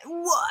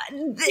 What?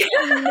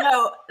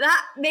 No,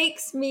 that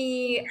makes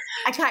me.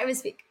 I can't even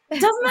speak.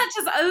 Doesn't that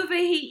just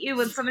overheat you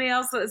when somebody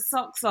else puts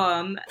socks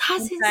on?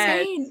 That's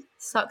insane.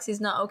 Socks is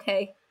not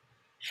okay.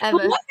 Ever.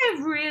 But what if they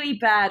have really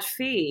bad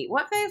feet?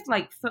 What if they have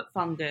like foot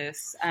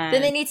fungus?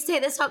 Then they need to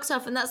take their socks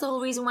off, and that's the whole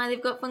reason why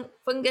they've got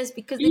fungus,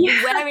 because they've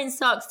been wearing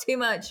socks too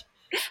much.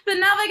 But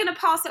now they're going to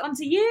pass it on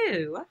to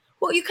you.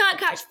 Well, you can't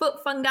catch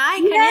foot fungi,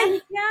 can Yeah, you?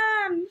 you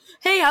can.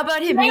 Hey, how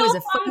about him? He was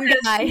a fungus.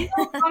 Nail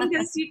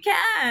fungus, you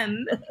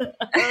can.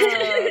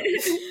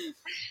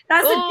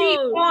 That's a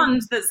deep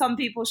bond that some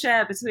people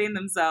share between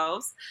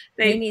themselves.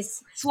 They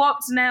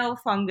swapped nail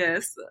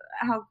fungus.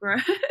 How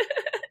gross.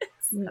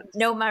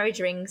 No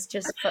marriage rings,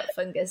 just foot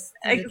fungus.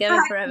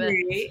 Together forever.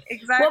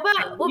 Exactly.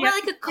 What about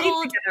like a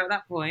cold together at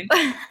that point?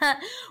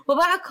 What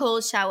about a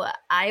cold shower?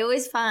 I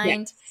always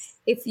find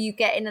if you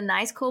get in a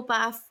nice cold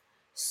bath,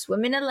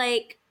 swim in a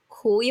lake,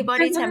 cool your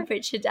body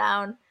temperature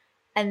down,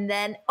 and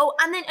then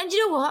and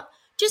you know what?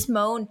 Just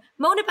moan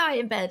about it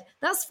in bed.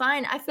 That's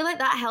fine. I feel like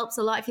that helps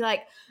a lot. If you're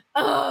like,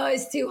 oh,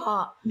 it's too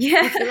hot.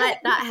 Yeah, I feel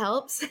like that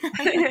helps.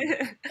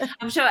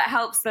 I'm sure it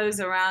helps those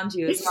around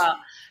you as well.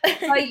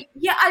 But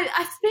yeah,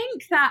 I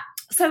think that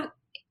so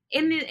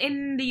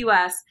in the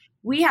US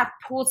we have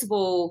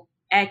portable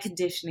air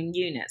conditioning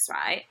units,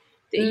 right?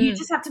 You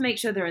just have to make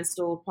sure they're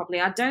installed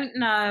properly. I don't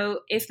know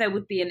if there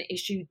would be an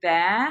issue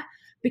there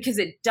because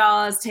it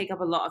does take up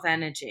a lot of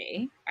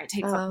energy. Right? It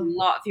takes up a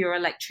lot of your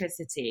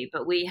electricity.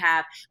 But we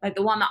have, like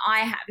the one that I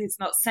have, it's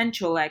not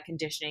central air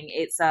conditioning.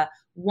 It's a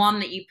one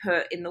that you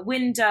put in the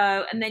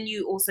window and then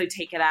you also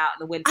take it out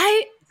in the winter.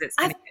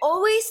 I've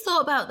always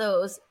thought about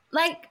those.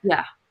 Like,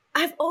 yeah,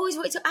 I've always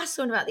wanted to ask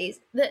someone about these.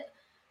 That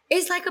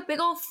it's like a big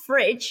old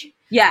fridge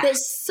that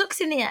sucks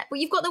in the air, but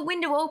you've got the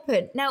window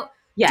open. Now,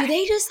 do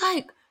they just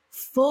like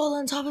fall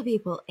on top of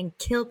people and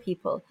kill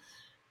people?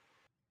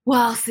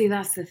 Well, see,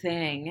 that's the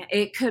thing.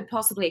 It could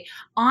possibly.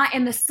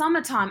 In the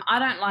summertime, I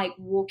don't like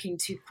walking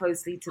too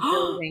closely to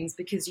buildings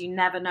because you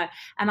never know.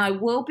 And I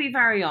will be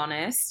very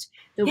honest.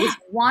 There was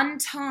one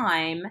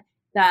time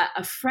that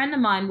a friend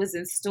of mine was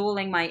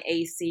installing my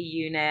AC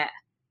unit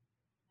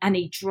and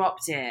he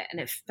dropped it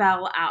and it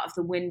fell out of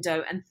the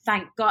window. And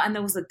thank God, and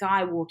there was a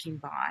guy walking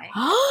by.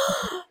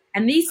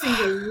 And these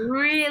things are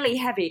really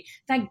heavy.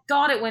 Thank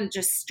God it went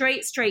just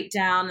straight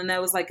down. And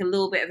there was like a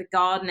little bit of a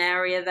garden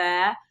area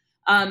there.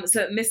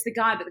 So it missed the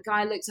guy, but the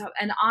guy looked up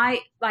and I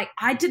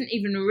didn't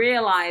even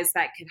realize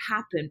that could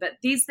happen. But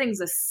these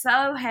things are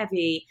so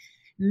heavy.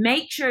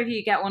 Make sure if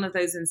you get one of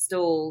those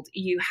installed,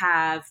 you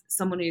have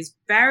someone who's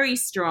very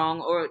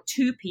strong or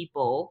two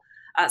people.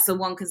 So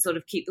one can sort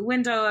of keep the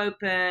window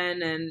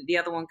open and the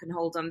other one can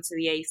hold on to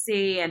the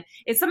AC. And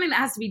it's something that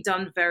has to be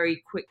done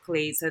very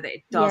quickly so that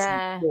it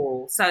doesn't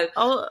fall. So,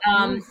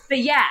 but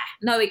yeah,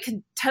 no, it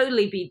can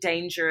totally be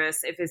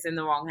dangerous if it's in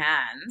the wrong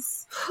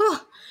hands.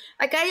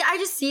 Like I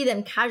just see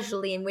them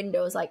casually in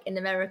windows like in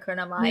America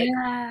and I'm like,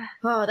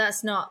 oh,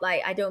 that's not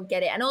like, I don't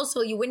get it. And also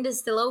your window's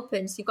still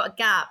open, so you've got a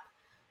gap.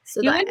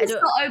 So your window's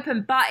still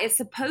open, but it's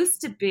supposed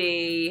to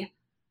be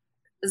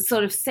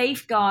sort of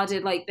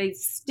safeguarded, like they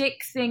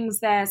stick things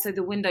there so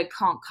the window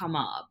can't come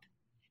up.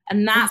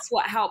 And that's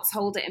what helps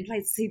hold it in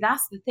place. See,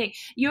 that's the thing.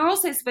 You're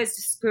also supposed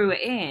to screw it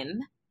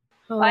in.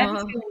 But I have a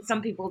feeling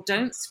some people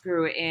don't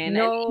screw it in.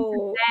 No. And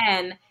even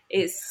then,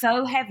 it's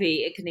so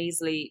heavy, it can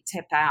easily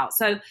tip out.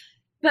 So,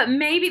 but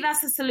maybe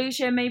that's the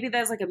solution. Maybe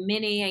there's like a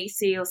mini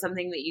AC or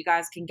something that you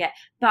guys can get.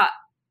 But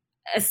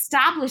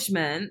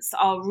establishments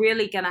are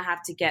really going to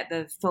have to get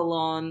the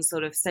full-on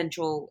sort of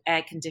central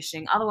air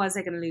conditioning. Otherwise,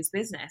 they're going to lose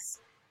business.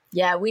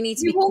 Yeah, we need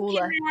to be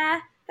cooler.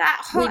 There,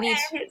 that hot air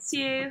hits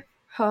you.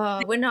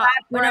 Oh, we're not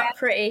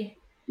pretty.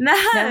 No.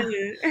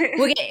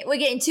 We're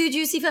getting too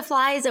juicy for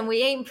flies and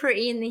we ain't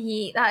pretty in the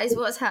heat. That is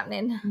what's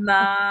happening.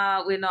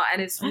 Nah, we're not.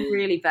 And it's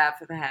really bad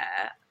for the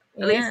hair.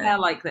 At least hair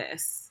like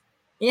this.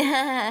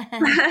 Yeah.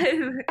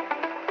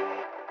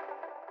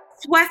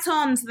 Sweat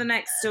on to the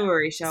next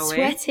story, shall we?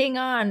 Sweating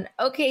on.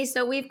 Okay,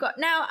 so we've got...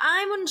 Now,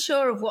 I'm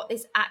unsure of what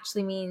this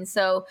actually means.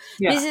 So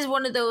this is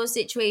one of those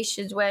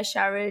situations where,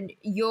 Sharon,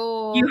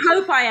 You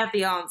hope I have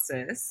the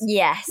answers.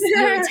 Yes.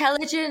 Your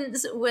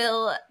intelligence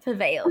will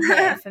prevail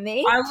here for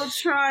me. I will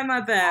try my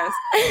best.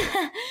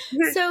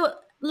 So,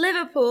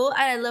 Liverpool,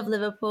 and I love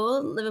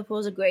Liverpool.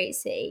 Liverpool's a great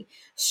city.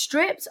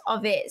 Stripped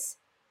of its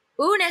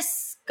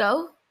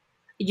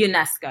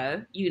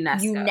UNESCO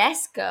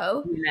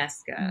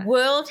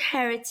World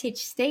Heritage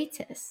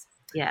status.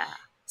 Yeah.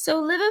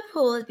 So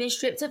Liverpool has been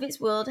stripped of its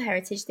World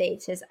Heritage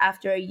status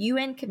after a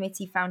UN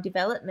committee found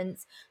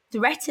developments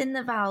threaten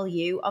the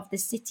value of the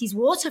city's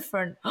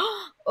waterfront.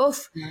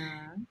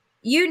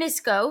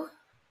 UNESCO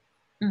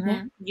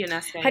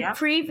had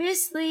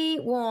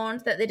previously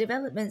warned that the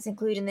developments,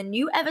 including the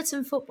new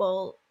Everton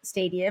football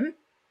stadium,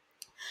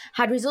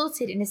 had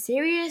resulted in a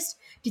serious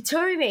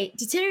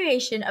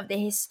deterioration of the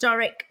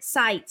historic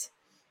site.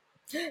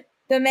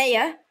 The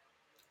mayor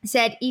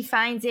said he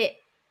finds it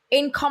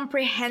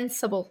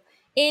incomprehensible,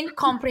 and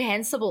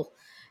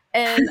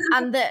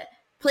that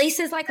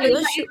places like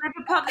Liverpool...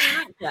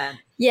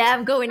 Yeah,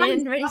 I'm going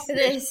in, ready for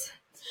this.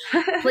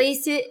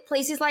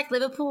 Places like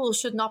Liverpool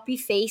should not be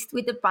faced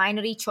with the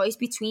binary choice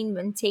between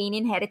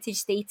maintaining heritage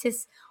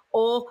status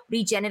or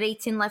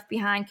regenerating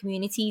left-behind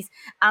communities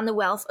and the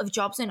wealth of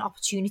jobs and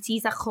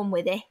opportunities that come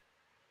with it.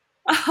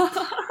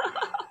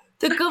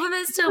 The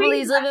government still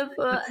believes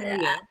Liverpool...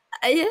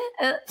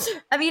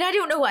 I mean, I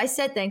don't know what I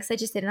said then because I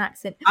just did an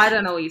accent. I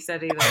don't know what you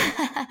said either.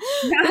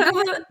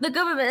 The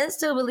government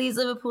still believes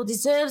Liverpool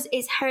deserves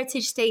its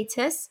heritage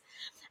status,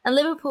 and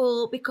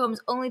Liverpool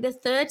becomes only the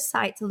third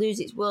site to lose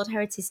its World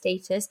Heritage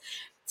status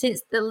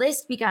since the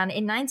list began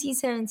in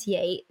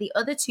 1978, the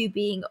other two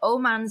being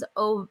Oman's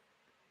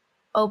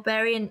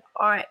Oberyn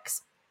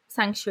Oryx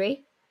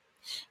Sanctuary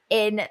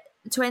in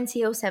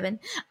 2007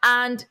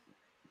 and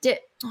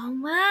oh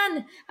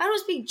man, I don't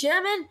speak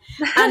German,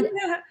 and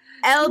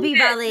Elbe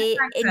Valley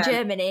in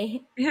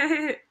Germany.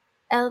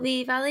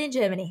 Elbe Valley in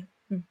Germany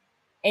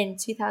in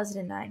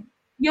 2009.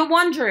 You're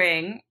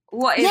wondering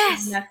what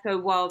is the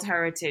UNESCO World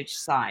Heritage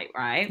Site,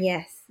 right?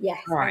 Yes,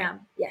 right. I am.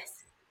 Yes.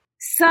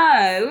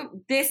 So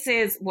this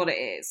is what it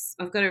is.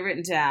 I've got it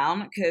written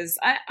down because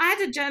I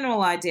had a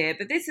general idea,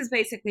 but this is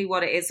basically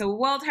what it is. So a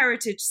World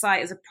Heritage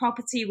Site is a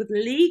property with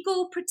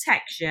legal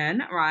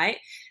protection, right,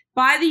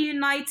 by the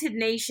United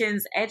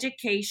Nations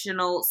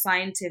Educational,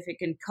 Scientific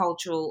and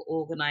Cultural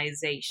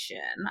Organization.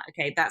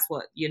 Okay, that's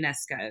what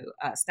UNESCO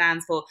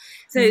stands for.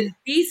 So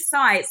these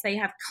sites, they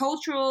have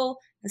cultural,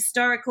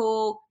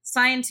 historical,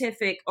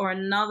 scientific, or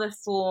another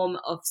form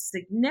of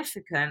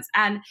significance.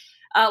 And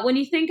when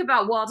you think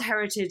about World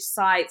Heritage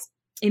Sites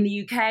in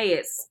the UK,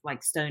 it's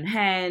like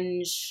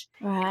Stonehenge,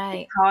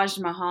 right? Taj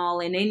Mahal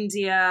in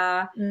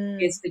India,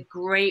 it's the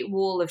Great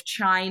Wall of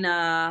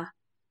China.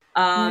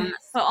 So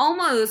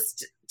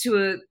almost to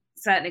a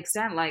certain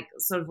extent, like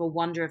sort of a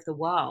wonder of the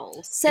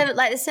world.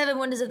 Like the seven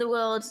wonders of the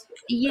world.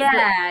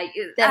 Yeah.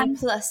 Then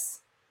plus.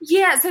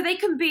 Yeah, so they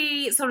can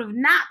be sort of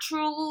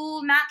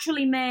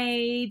naturally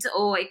made,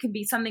 or it can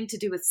be something to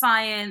do with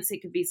science.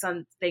 It could be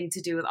something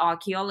to do with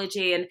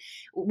archaeology. And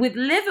with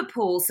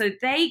Liverpool, so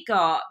they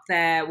got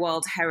their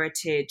World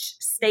Heritage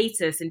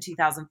status in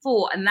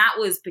 2004. And that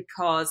was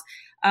because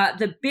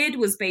the bid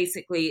was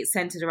basically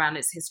centered around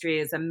its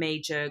history as a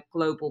major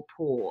global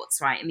port,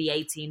 right, in the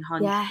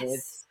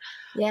 1800s.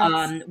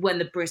 Yes. When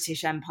the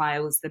British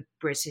Empire was the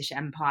British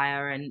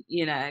Empire. And,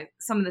 you know,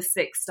 some of the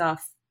sick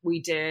stuff we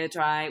did,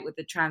 right, with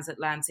the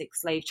transatlantic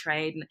slave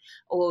trade and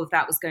all of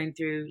that was going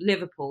through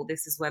Liverpool.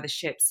 This is where the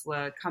ships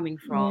were coming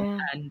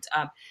from. And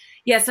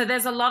so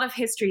there's a lot of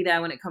history there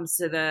when it comes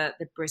to the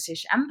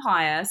British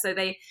Empire. So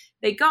they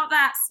got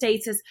that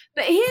status.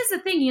 But here's the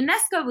thing,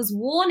 UNESCO was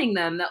warning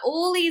them that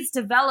all these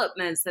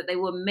developments that they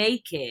were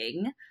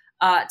making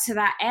to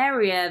that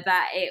area,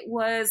 that it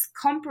was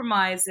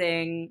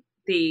compromising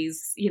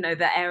these, you know,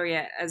 the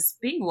area as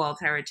being a World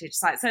Heritage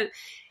Site. So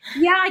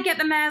yeah, I get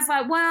the mayor's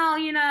like, well,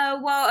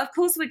 of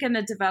course we're going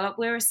to develop.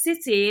 We're a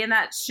city and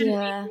that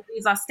shouldn't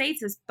lose our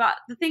status. But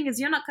the thing is,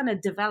 you're not going to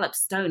develop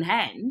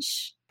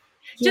Stonehenge.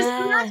 Just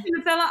imagine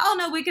if they're like, oh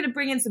no, we're going to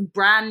bring in some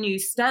brand new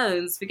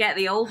stones, forget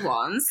the old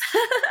ones.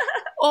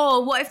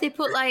 Or what if they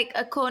put like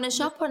a corner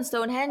shop on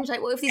Stonehenge?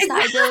 Like what if they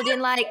started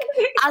building like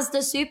Asda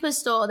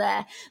Superstore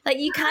there? Like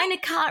you kind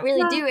of can't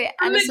really do it.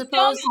 And I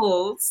suppose,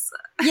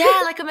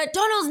 like a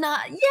McDonald's now.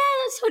 Yeah,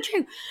 that's so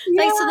true.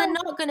 Yeah. Like so they're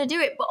not going to do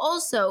it. But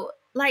also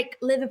like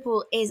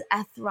Liverpool is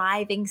a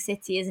thriving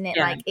city, isn't it?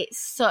 Yeah. Like it's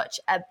such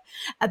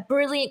a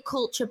brilliant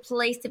culture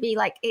place to be.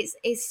 Like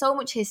it's so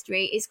much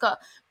history. It's got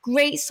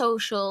great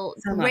social,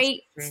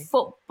 great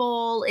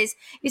football. It's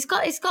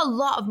got a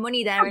lot of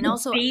money there, and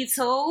also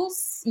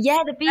Beatles.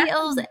 Yeah, the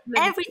Beatles,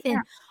 everything.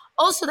 Yeah.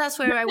 Also, that's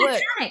where I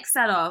work. Titanic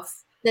set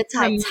off. The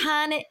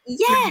Titanic,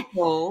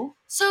 Liverpool.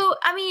 So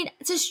I mean,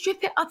 to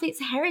strip it of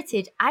its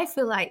heritage, I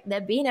feel like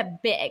they're being a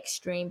bit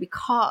extreme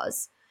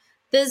because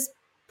there's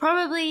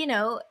probably, you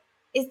know,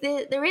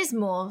 there is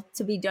more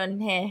to be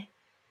done here.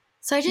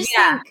 So I just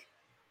think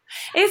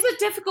it's a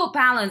difficult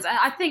balance.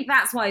 I think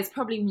that's why it's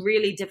probably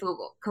really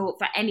difficult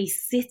for any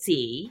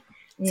city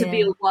to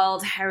be a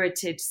World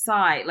Heritage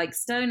Site. Like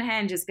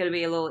Stonehenge is going to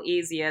be a little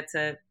easier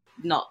to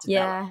not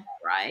develop,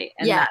 right?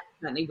 And that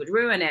certainly would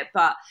ruin it.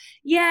 But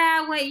you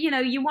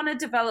want to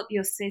develop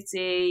your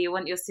city. You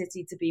want your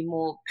city to be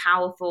more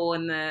powerful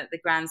in the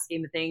grand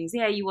scheme of things.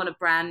 Yeah, you want a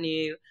brand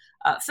new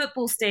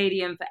football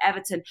stadium for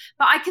Everton.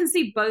 But I can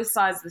see both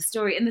sides of the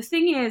story. And the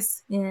thing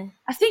is,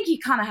 I think you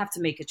kind of have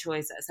to make a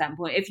choice at a certain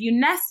point. If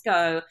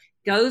UNESCO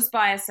goes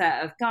by a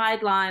set of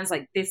guidelines,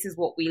 like this is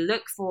what we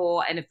look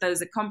for, and if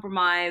those are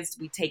compromised,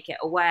 we take it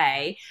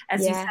away.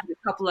 As you said,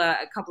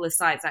 a couple of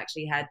sites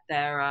actually had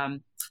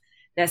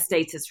their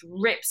status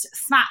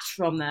snatched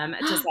from them,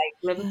 just like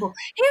Liverpool.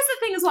 Here's the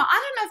thing as well,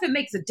 I don't know if it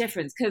makes a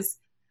difference, because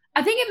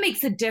I think it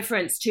makes a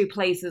difference to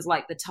places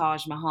like the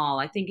Taj Mahal.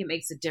 I think it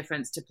makes a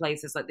difference to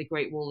places like the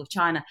Great Wall of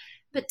China.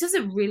 But does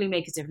it really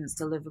make a difference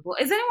to Liverpool?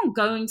 Is anyone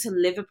going to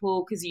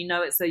Liverpool because you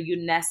know it's a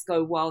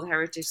UNESCO World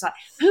Heritage Site?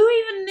 Who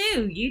even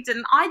knew? You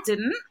didn't. I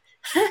didn't.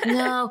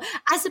 No,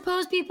 I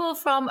suppose people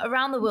from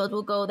around the world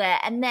will go there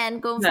and then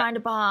go and find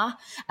a bar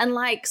and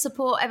like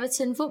support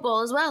Everton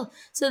football as well.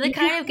 So they're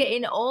kind of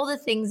getting all the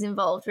things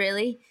involved,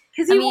 really.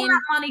 Because you want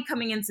that money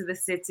coming into the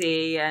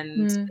city,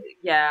 and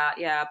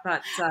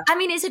but I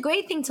mean, it's a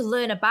great thing to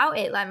learn about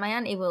it. Like my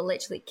auntie will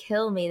literally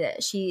kill me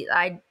that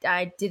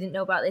I didn't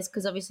know about this,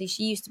 because obviously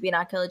she used to be an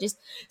archaeologist.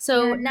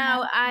 So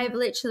now I've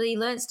literally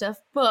learned stuff.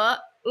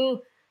 But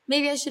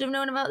maybe I should have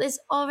known about this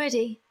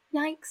already.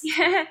 Yikes.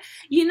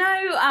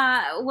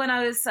 Yeah, when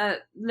I was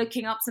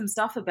looking up some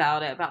stuff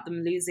about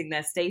them losing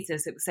their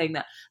status, it was saying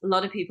that a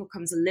lot of people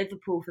come to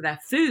Liverpool for their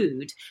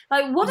food.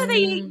 Like, what are they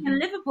eating in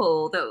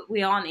Liverpool that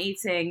we aren't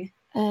eating?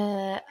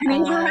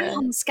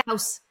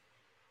 Scouse.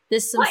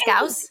 There's some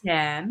scouse.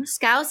 Yeah,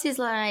 scouse is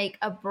like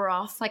a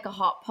broth, like a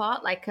hot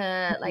pot, like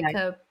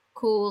a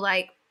cool,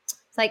 like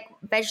it's like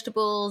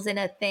vegetables in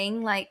a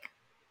thing, like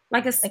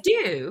a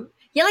stew.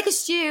 Yeah, like a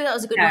stew. That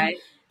was a good one.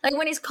 Like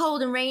when it's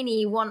cold and rainy,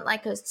 you want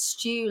like a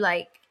stew.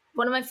 Like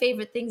one of my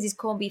favorite things is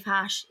corned beef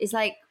hash. It's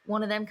like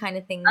one of them kind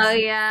of things. Oh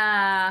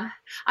yeah,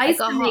 I used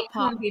to make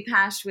corned beef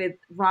hash with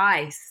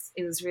rice.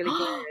 It was really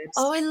good.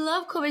 Oh, I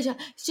love corned beef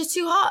hash. It's just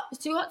too hot.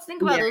 It's too hot to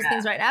think about those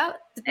things right now.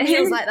 The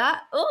meals like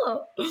that.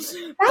 Oh, that's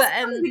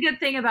the good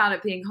thing about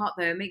it being hot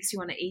though. It makes you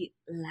want to eat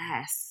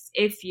less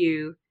if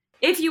you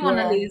want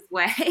to lose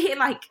weight,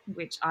 like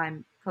which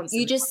I'm.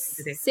 You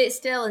just sit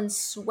still and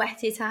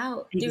sweat it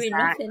out, doing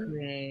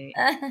nothing.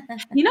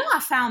 I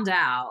found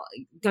out,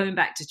 going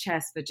back to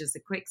chess for just a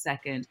quick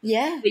second,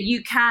 that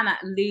you can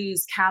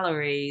lose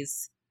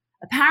calories.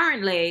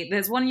 Apparently,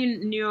 there's one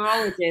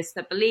neurologist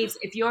that believes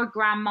if you're a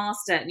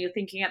grandmaster and you're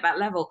thinking at that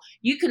level,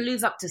 you can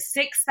lose up to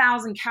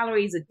 6,000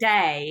 calories a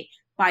day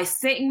by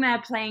sitting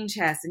there playing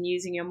chess and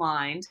using your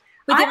mind.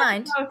 I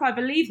don't know if I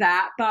believe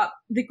that, but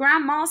the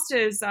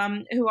grandmasters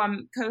who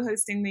I'm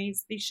co-hosting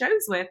these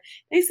shows with,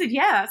 they said,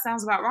 yeah, that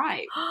sounds about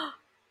right.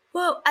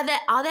 Well,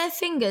 are their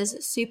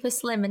fingers super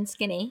slim and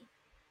skinny?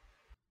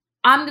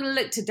 I'm going to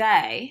look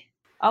today.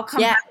 I'll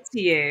come back to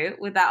you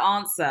with that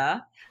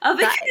answer. Oh,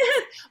 because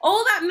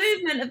all that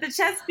movement of the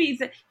chess piece,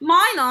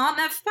 mine aren't.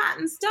 They're fat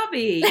and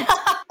stubby.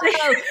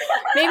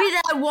 Maybe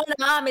their one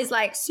arm is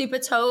like super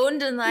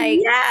toned and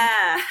like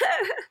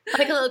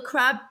like a little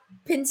crab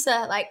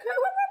pincer, like.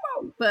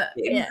 But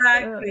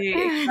exactly.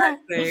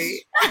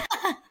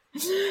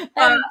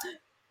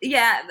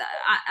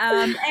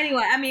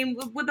 Anyway, I mean,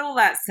 with all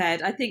that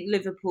said, I think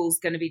Liverpool's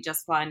going to be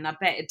just fine. And I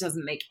bet it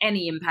doesn't make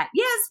any impact.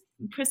 Yes,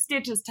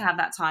 prestigious to have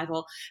that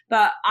title,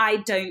 but I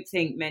don't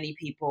think many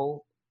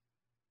people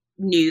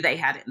knew they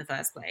had it in the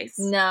first place.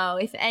 No,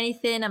 if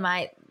anything, I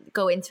might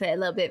go into it a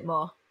little bit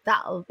more.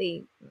 That'll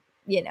be,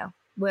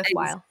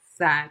 worthwhile.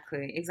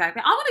 Exactly. I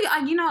want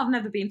to. I've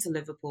never been to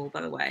Liverpool,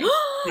 by the way.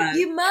 So,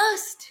 you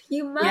must.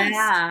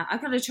 Yeah,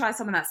 I've got to try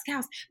some of that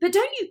Scouse. But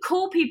don't you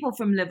call people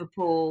from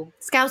Liverpool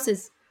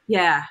Scousers?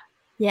 Yeah.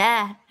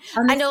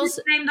 And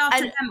also named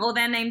after them, or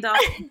they're named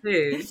after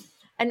food.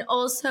 And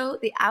also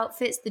the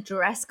outfits, the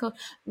dress code.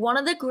 One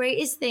of the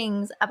greatest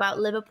things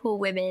about Liverpool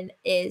women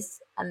is,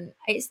 and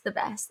it's the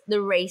best,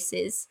 the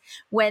races.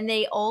 When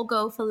they all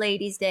go for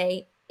Ladies'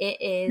 Day. It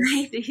is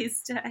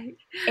Ladies' Day.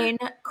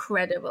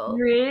 Incredible.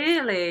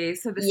 Really?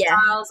 So the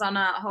style's on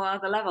a whole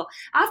other level.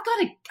 I've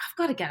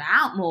got to get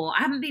out more.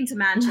 I haven't been to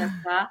Manchester.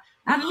 I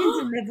haven't been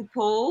to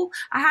Liverpool.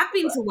 I have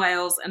been to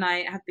Wales, and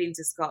I have been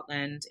to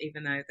Scotland,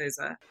 even though those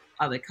are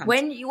other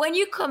countries. When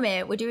you come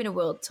here, we're doing a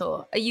world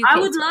tour. I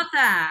would love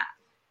that.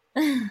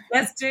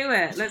 Let's do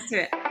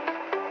it.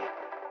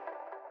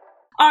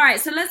 All right,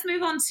 so let's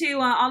move on to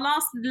our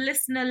last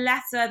listener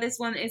letter. This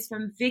one is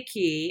from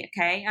Vicky.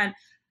 Okay, and.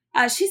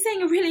 She's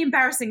saying a really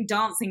embarrassing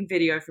dancing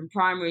video from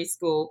primary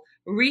school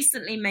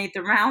recently made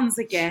the rounds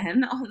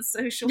again on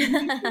social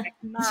media.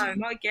 No,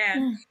 not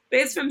again.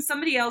 But it's from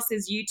somebody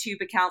else's YouTube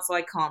account, so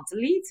I can't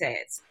delete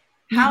it.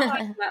 How do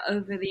I get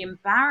over the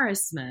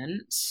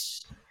embarrassment?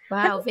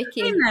 Wow, Vicky.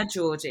 Have you been there,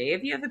 Georgie?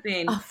 Have you ever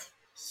been? Oh,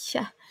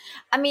 yeah.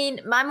 I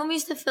mean, my mum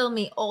used to film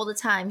me all the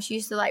time. She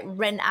used to like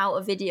rent out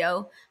a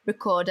video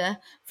recorder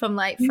from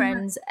like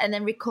friends and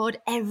then record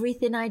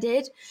everything I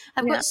did.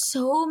 I've got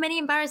so many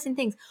embarrassing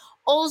things.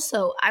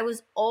 Also, I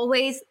was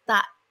always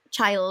that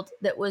child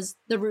that was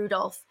the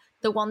Rudolph,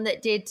 the one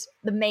that did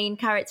the main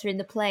character in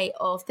the play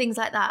or things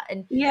like that.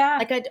 And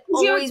like I'd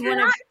always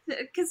want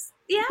to.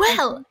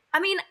 Well,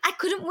 I mean, I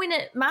couldn't win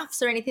at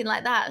maths or anything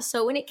like that.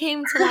 So when it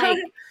came to like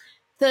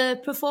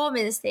the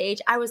performance stage,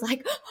 I was like,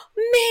 me,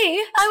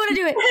 I want to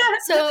do it.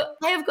 So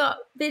I have got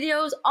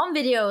videos on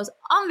videos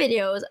on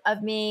videos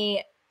of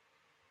me,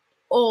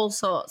 all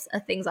sorts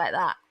of things like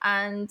that.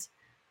 And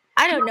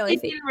I don't know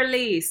if it's been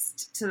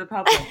released to the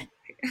public.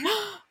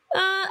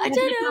 I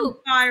don't know.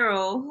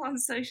 Viral on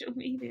social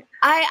media.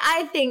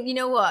 I think, you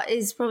know what,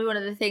 is probably one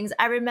of the things.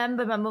 I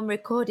remember my mum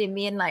recording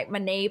me and like my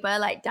neighbour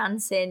like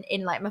dancing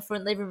in like my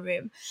front living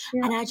room.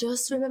 And I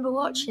just remember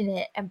watching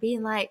it and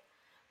being like,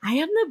 I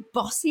am the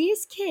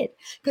bossiest kid.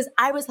 Because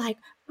I was like,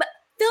 but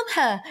film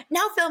her,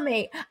 now film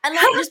me. And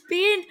like just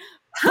being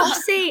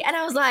bossy. And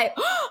I was like,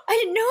 oh, I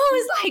didn't know I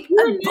was like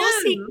a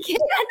bossy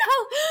kid.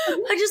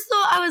 I just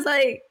thought I was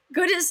like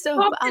good at stuff,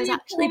 but I was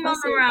actually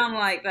bossy. Around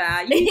like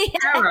that. You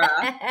terror.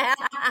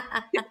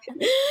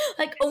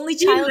 Like only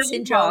child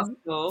syndrome.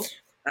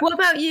 What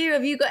about you?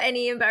 Have you got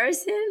any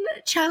embarrassing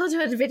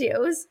childhood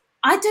videos?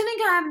 I don't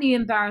think I have any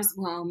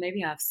well,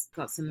 maybe I've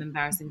got some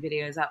embarrassing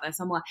videos out there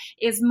somewhere.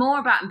 It's more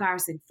about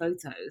embarrassing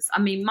photos. I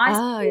mean,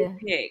 my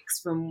pics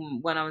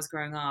from when I was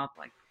growing up,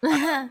 like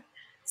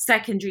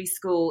secondary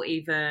school,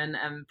 even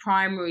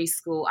primary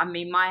school. I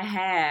mean, my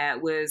hair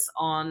was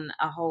on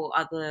a whole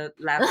other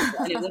level,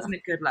 and it wasn't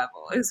a good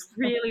level. It was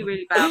really,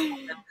 really bad.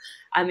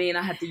 I mean,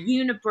 I had the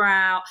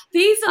unibrow.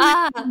 These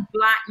are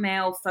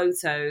blackmail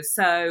photos.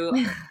 So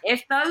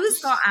if those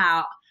got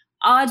out,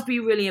 I'd be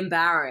really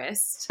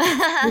embarrassed.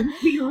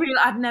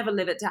 I'd never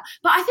live it down.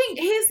 But I think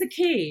here's the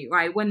key,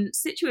 right? When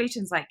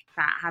situations like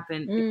that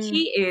happen, the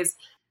key is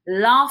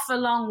laugh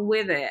along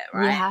with it,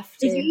 right? You have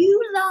to. If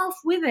you laugh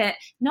with it,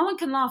 no one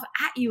can laugh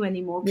at you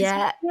anymore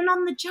because you're in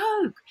on the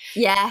joke.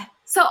 Yeah.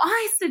 So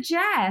I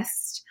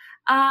suggest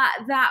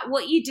that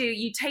what you do,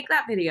 you take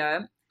that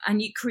video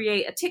and you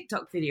create a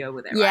TikTok video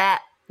with it, right?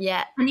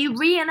 Yeah. And you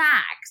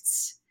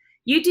reenact.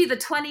 You do the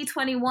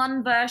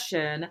 2021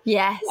 version,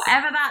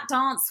 whatever that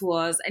dance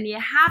was, and you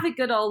have a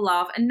good old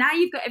laugh. And now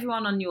you've got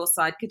everyone on your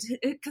side, because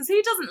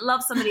who doesn't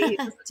love somebody who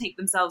doesn't take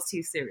themselves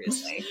too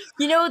seriously?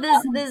 You know,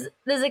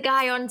 there's a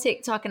guy on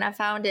TikTok, and I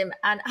found him,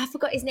 and I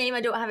forgot his name.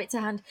 I don't have it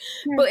to hand,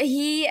 but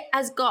he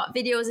has got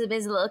videos of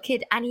his little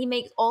kid, and he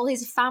makes all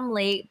his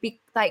family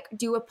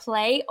do a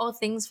play or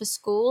things for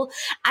school,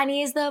 and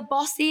he is the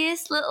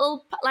bossiest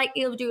little,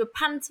 he'll do a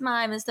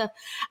pantomime and stuff,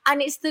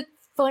 and it's the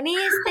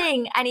funniest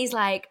thing. And he's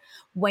like,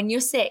 when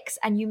you're 6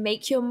 and you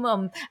make your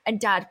mum and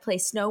dad play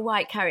Snow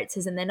White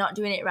characters and they're not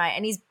doing it right,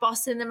 and he's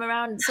bossing them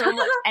around so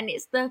much, and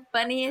it's the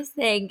funniest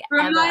thing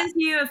Reminds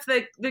you of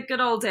the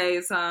good old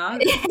days, huh?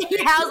 Yeah,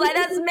 I was like,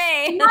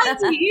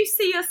 that's me. You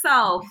see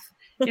yourself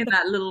in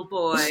that little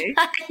boy.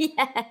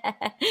 Yeah.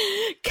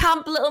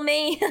 Camp little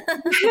me.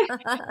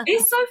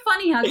 It's so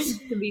funny how kids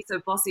can be so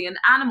bossy, and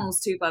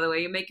animals too, by the way.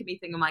 You're making me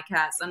think of my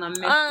cats, and I miss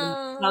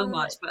them so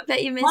much. But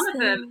bet you miss one of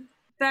them,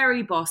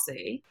 very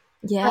bossy.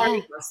 Yeah.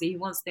 Very bossy. He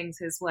wants things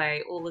his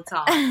way all the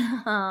time.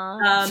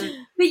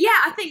 But yeah,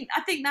 I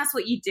think that's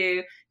what you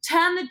do.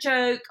 Turn the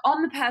joke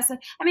on the person.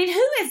 I mean,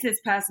 who is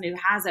this person who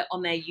has it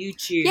on their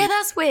YouTube? Yeah,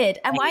 that's weird.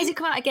 And why has it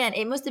come out again?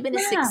 It must have been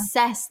a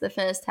success the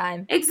first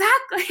time.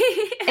 Exactly.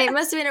 It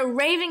must have been a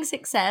raving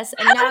success,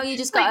 and now you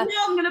just got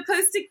now I'm going to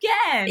post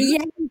again.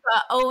 Yeah, you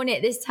got to own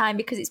it this time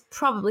because it's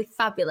probably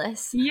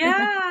fabulous.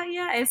 Yeah,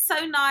 it's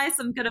so nice.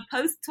 I'm going to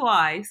post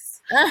twice.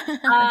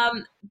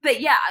 But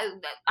yeah,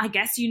 I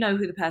guess you know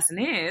who the person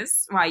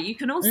is, right? You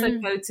can also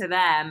go to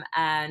them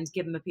and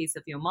give them a piece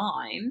of your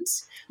mind.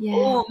 Yeah.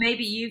 Or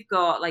maybe you've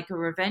got like a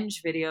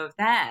revenge video of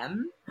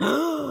them,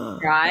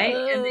 right?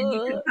 And then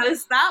you can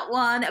post that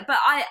one. But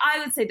I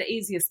would say the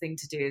easiest thing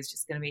to do is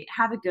just going to be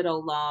have a good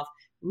old laugh,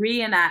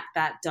 reenact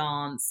that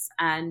dance,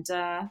 and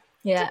don't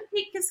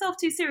take yourself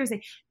too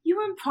seriously. You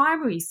were in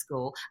primary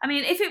school. I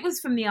mean, if it was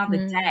from the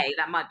other day,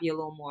 that might be a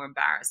little more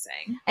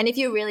embarrassing. And if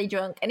you're really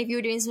drunk, and if you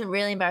were doing something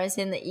really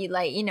embarrassing that you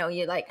like,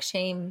 you're like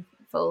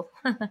shameful.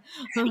 And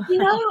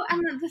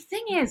the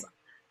thing is,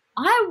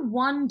 I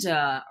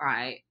wonder,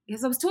 right,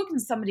 because I was talking to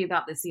somebody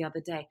about this the other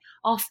day.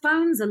 Our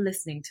phones are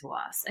listening to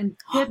us, and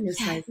goodness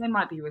knows, they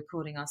might be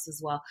recording us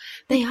as well.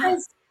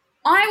 Because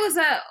I was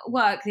at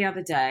work the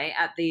other day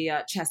at the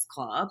chess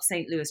club,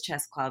 St. Louis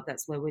Chess Club.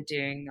 That's where we're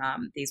doing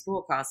these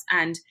broadcasts.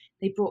 And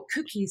they brought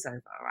cookies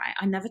over, right?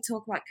 I never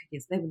talk about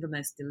cookies. They were the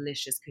most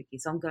delicious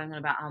cookies. So I'm going on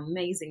about how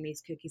amazing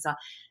these cookies are.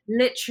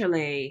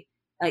 Literally,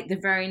 like the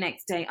very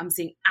next day, I'm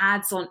seeing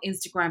ads on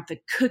Instagram for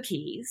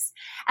cookies.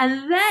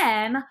 And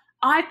then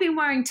I've been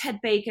wearing Ted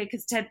Baker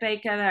because Ted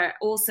Baker, they're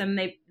awesome.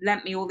 They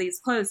lent me all these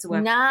clothes to wear.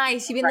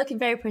 Nice. You've been looking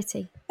very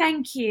pretty.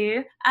 Thank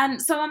you.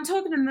 And so I'm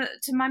talking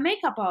to my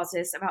makeup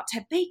artist about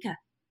Ted Baker.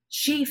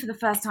 She, for the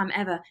first time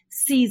ever,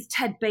 sees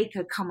Ted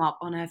Baker come up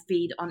on her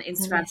feed on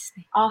Instagram.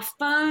 Honestly. Our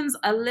phones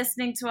are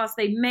listening to us.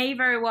 They may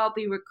very well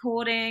be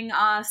recording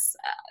us.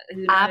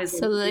 Who knows?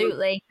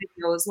 Absolutely.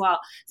 Video as well.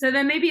 So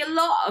there may be a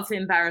lot of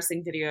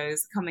embarrassing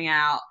videos coming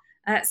out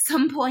at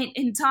some point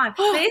in time.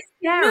 It's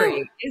scary.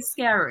 No. It's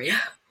scary.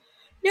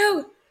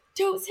 No,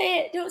 don't say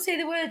it. Don't say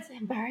the words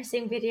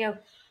embarrassing video,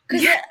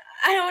 because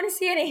I don't want to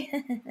see any.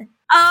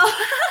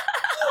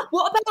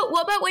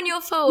 What about when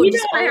your phone? You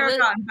don't hear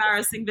about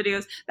embarrassing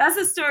videos. That's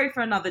a story for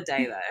another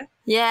day, though.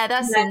 Yeah,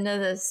 that's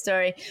another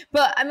story.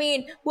 But I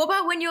mean, what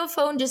about when your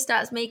phone just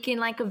starts making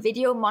like a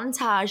video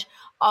montage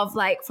of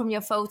like from your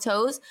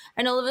photos,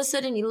 and all of a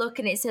sudden you look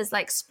and it says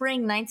like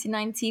spring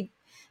 1992,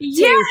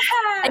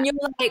 and you're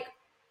like,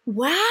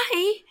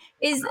 why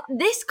is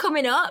this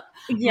coming up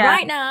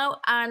right now?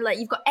 And like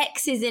you've got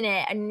X's in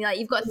it, and like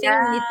you've got things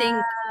and you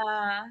think,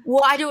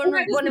 well, I don't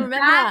want to remember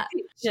that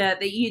picture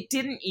that you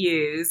didn't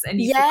use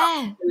and you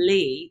forgot to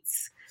delete,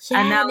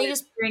 and now you're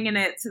just bringing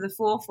it to the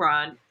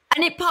forefront.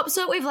 And it pops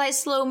up with like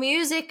slow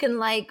music and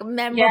like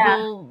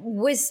memorable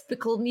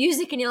whimsical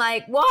music, and you're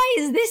like, why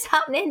is this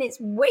happening? It's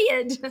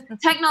weird.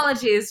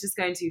 Technology is just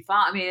going too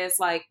far. I mean, it's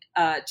like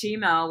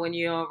Gmail when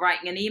you're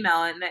writing an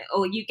email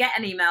or you get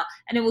an email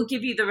and it will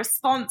give you the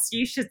response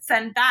you should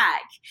send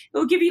back. It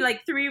will give you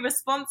like 3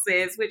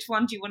 responses. Which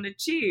one do you want to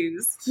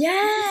choose?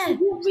 Yeah.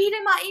 You're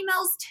reading my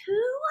emails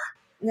too?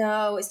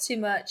 No, it's too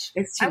much.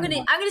 It's too much.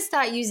 I'm gonna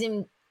start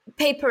using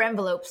paper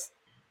envelopes.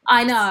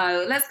 I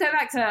know. Let's go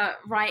back to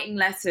writing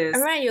letters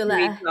I'll write you a to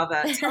letter. each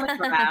other.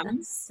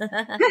 Telegrams.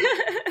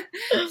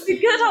 The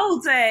good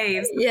old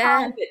days. The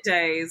private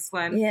days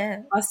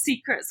when our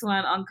secrets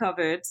weren't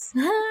uncovered.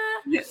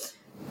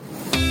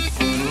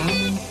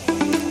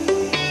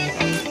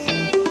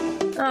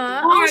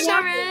 Oh,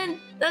 Sharon.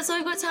 That's all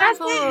we've got time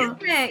for.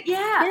 Isn't it?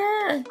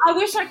 Yeah. I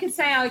wish I could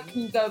say I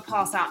can go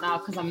pass out now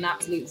because I'm an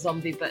absolute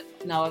zombie, but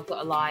no, I've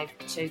got a live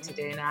show to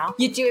do now.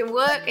 You're doing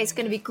work. It's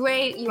going to be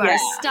great. You are a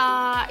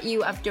star.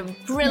 You have done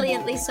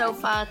brilliantly so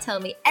far. Tell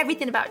me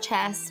everything about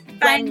chess.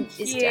 Thank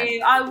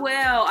you. I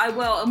will.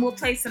 And we'll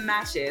play some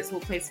matches.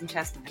 We'll play some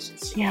chess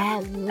matches.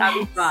 Yeah,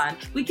 that'll be fun.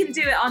 We can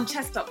do it on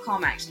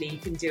chess.com, actually. You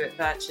can do it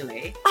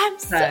virtually.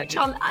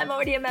 I'm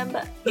already a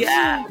member.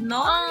 Yeah.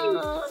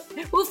 Nice.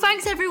 Well,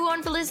 thanks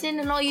everyone for listening,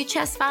 and all you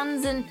chess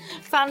fans and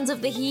fans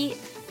of the Heat.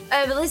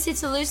 Listen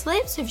to Loose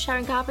Lips with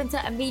Sharon Carpenter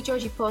and me,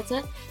 Georgie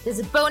Porter. There's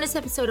a bonus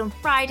episode on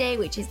Friday,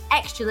 which is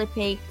extra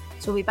lippy.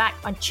 So we'll be back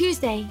on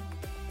Tuesday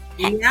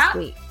next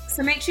week.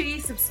 So make sure you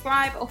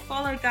subscribe or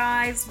follow,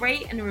 guys.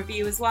 Rate and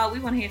review as well. We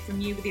want to hear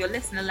from you with your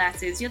listener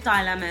letters, your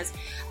dilemmas.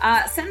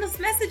 Send us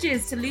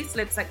messages to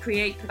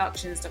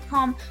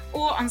looselips@createproductions.com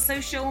or on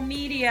social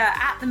media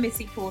 @the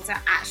Missy Porter,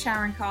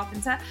 @Sharon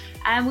Carpenter.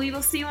 And we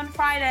will see you on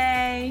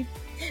Friday.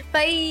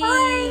 Bye.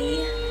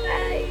 Bye.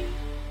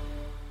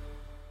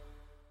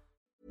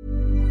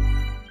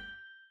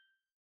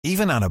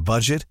 Even on a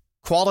budget,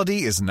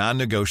 quality is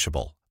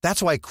non-negotiable.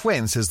 That's why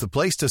Quince is the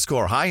place to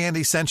score high-end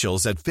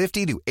essentials at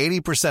 50 to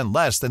 80%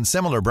 less than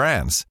similar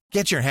brands.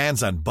 Get your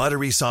hands on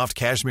buttery soft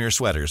cashmere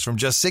sweaters from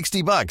just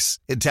 $60,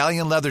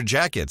 Italian leather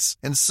jackets,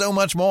 and so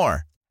much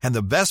more. And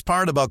the best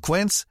part about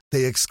Quince,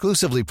 they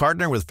exclusively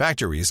partner with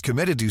factories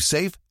committed to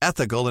safe,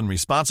 ethical, and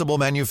responsible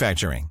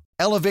manufacturing.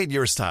 Elevate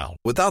your style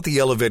without the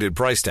elevated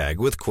price tag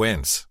with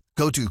Quince.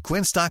 Go to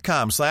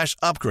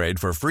quince.com/upgrade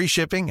for free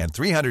shipping and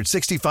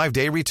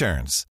 365-day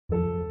returns.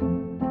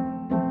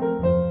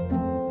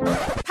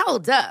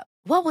 Hold up.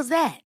 What was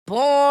that?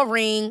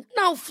 Boring.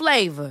 No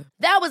flavor.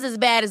 That was as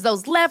bad as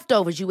those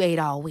leftovers you ate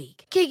all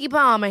week. Keke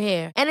Palmer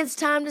here, and it's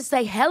time to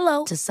say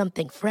hello to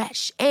something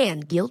fresh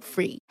and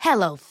guilt-free.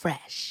 Hello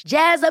Fresh.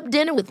 Jazz up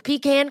dinner with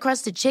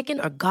pecan-crusted chicken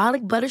or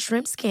garlic butter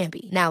shrimp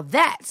scampi. Now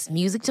that's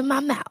music to my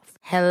mouth.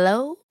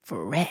 Hello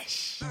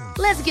Fresh.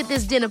 Let's get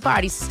this dinner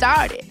party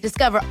started.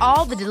 Discover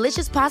all the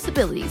delicious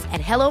possibilities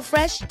at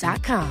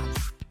hellofresh.com.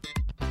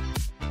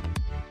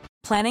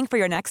 Planning for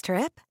your next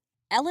trip?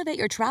 Elevate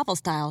your travel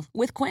style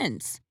with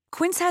Quince.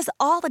 Quince has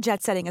all the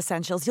jet-setting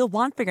essentials you'll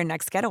want for your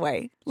next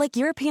getaway, like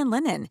European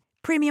linen,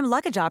 premium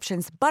luggage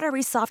options,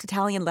 buttery soft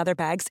Italian leather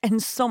bags,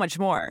 and so much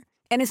more.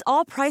 And is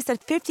all priced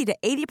at 50 to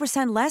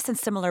 80% less than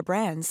similar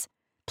brands.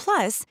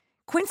 Plus,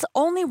 Quince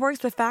only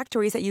works with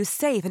factories that use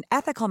safe and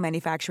ethical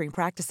manufacturing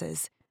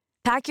practices.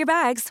 Pack your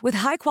bags with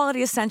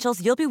high-quality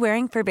essentials you'll be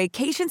wearing for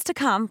vacations to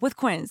come with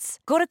Quince.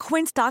 Go to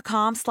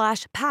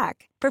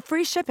quince.com/pack for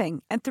free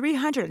shipping and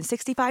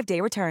 365-day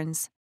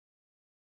returns.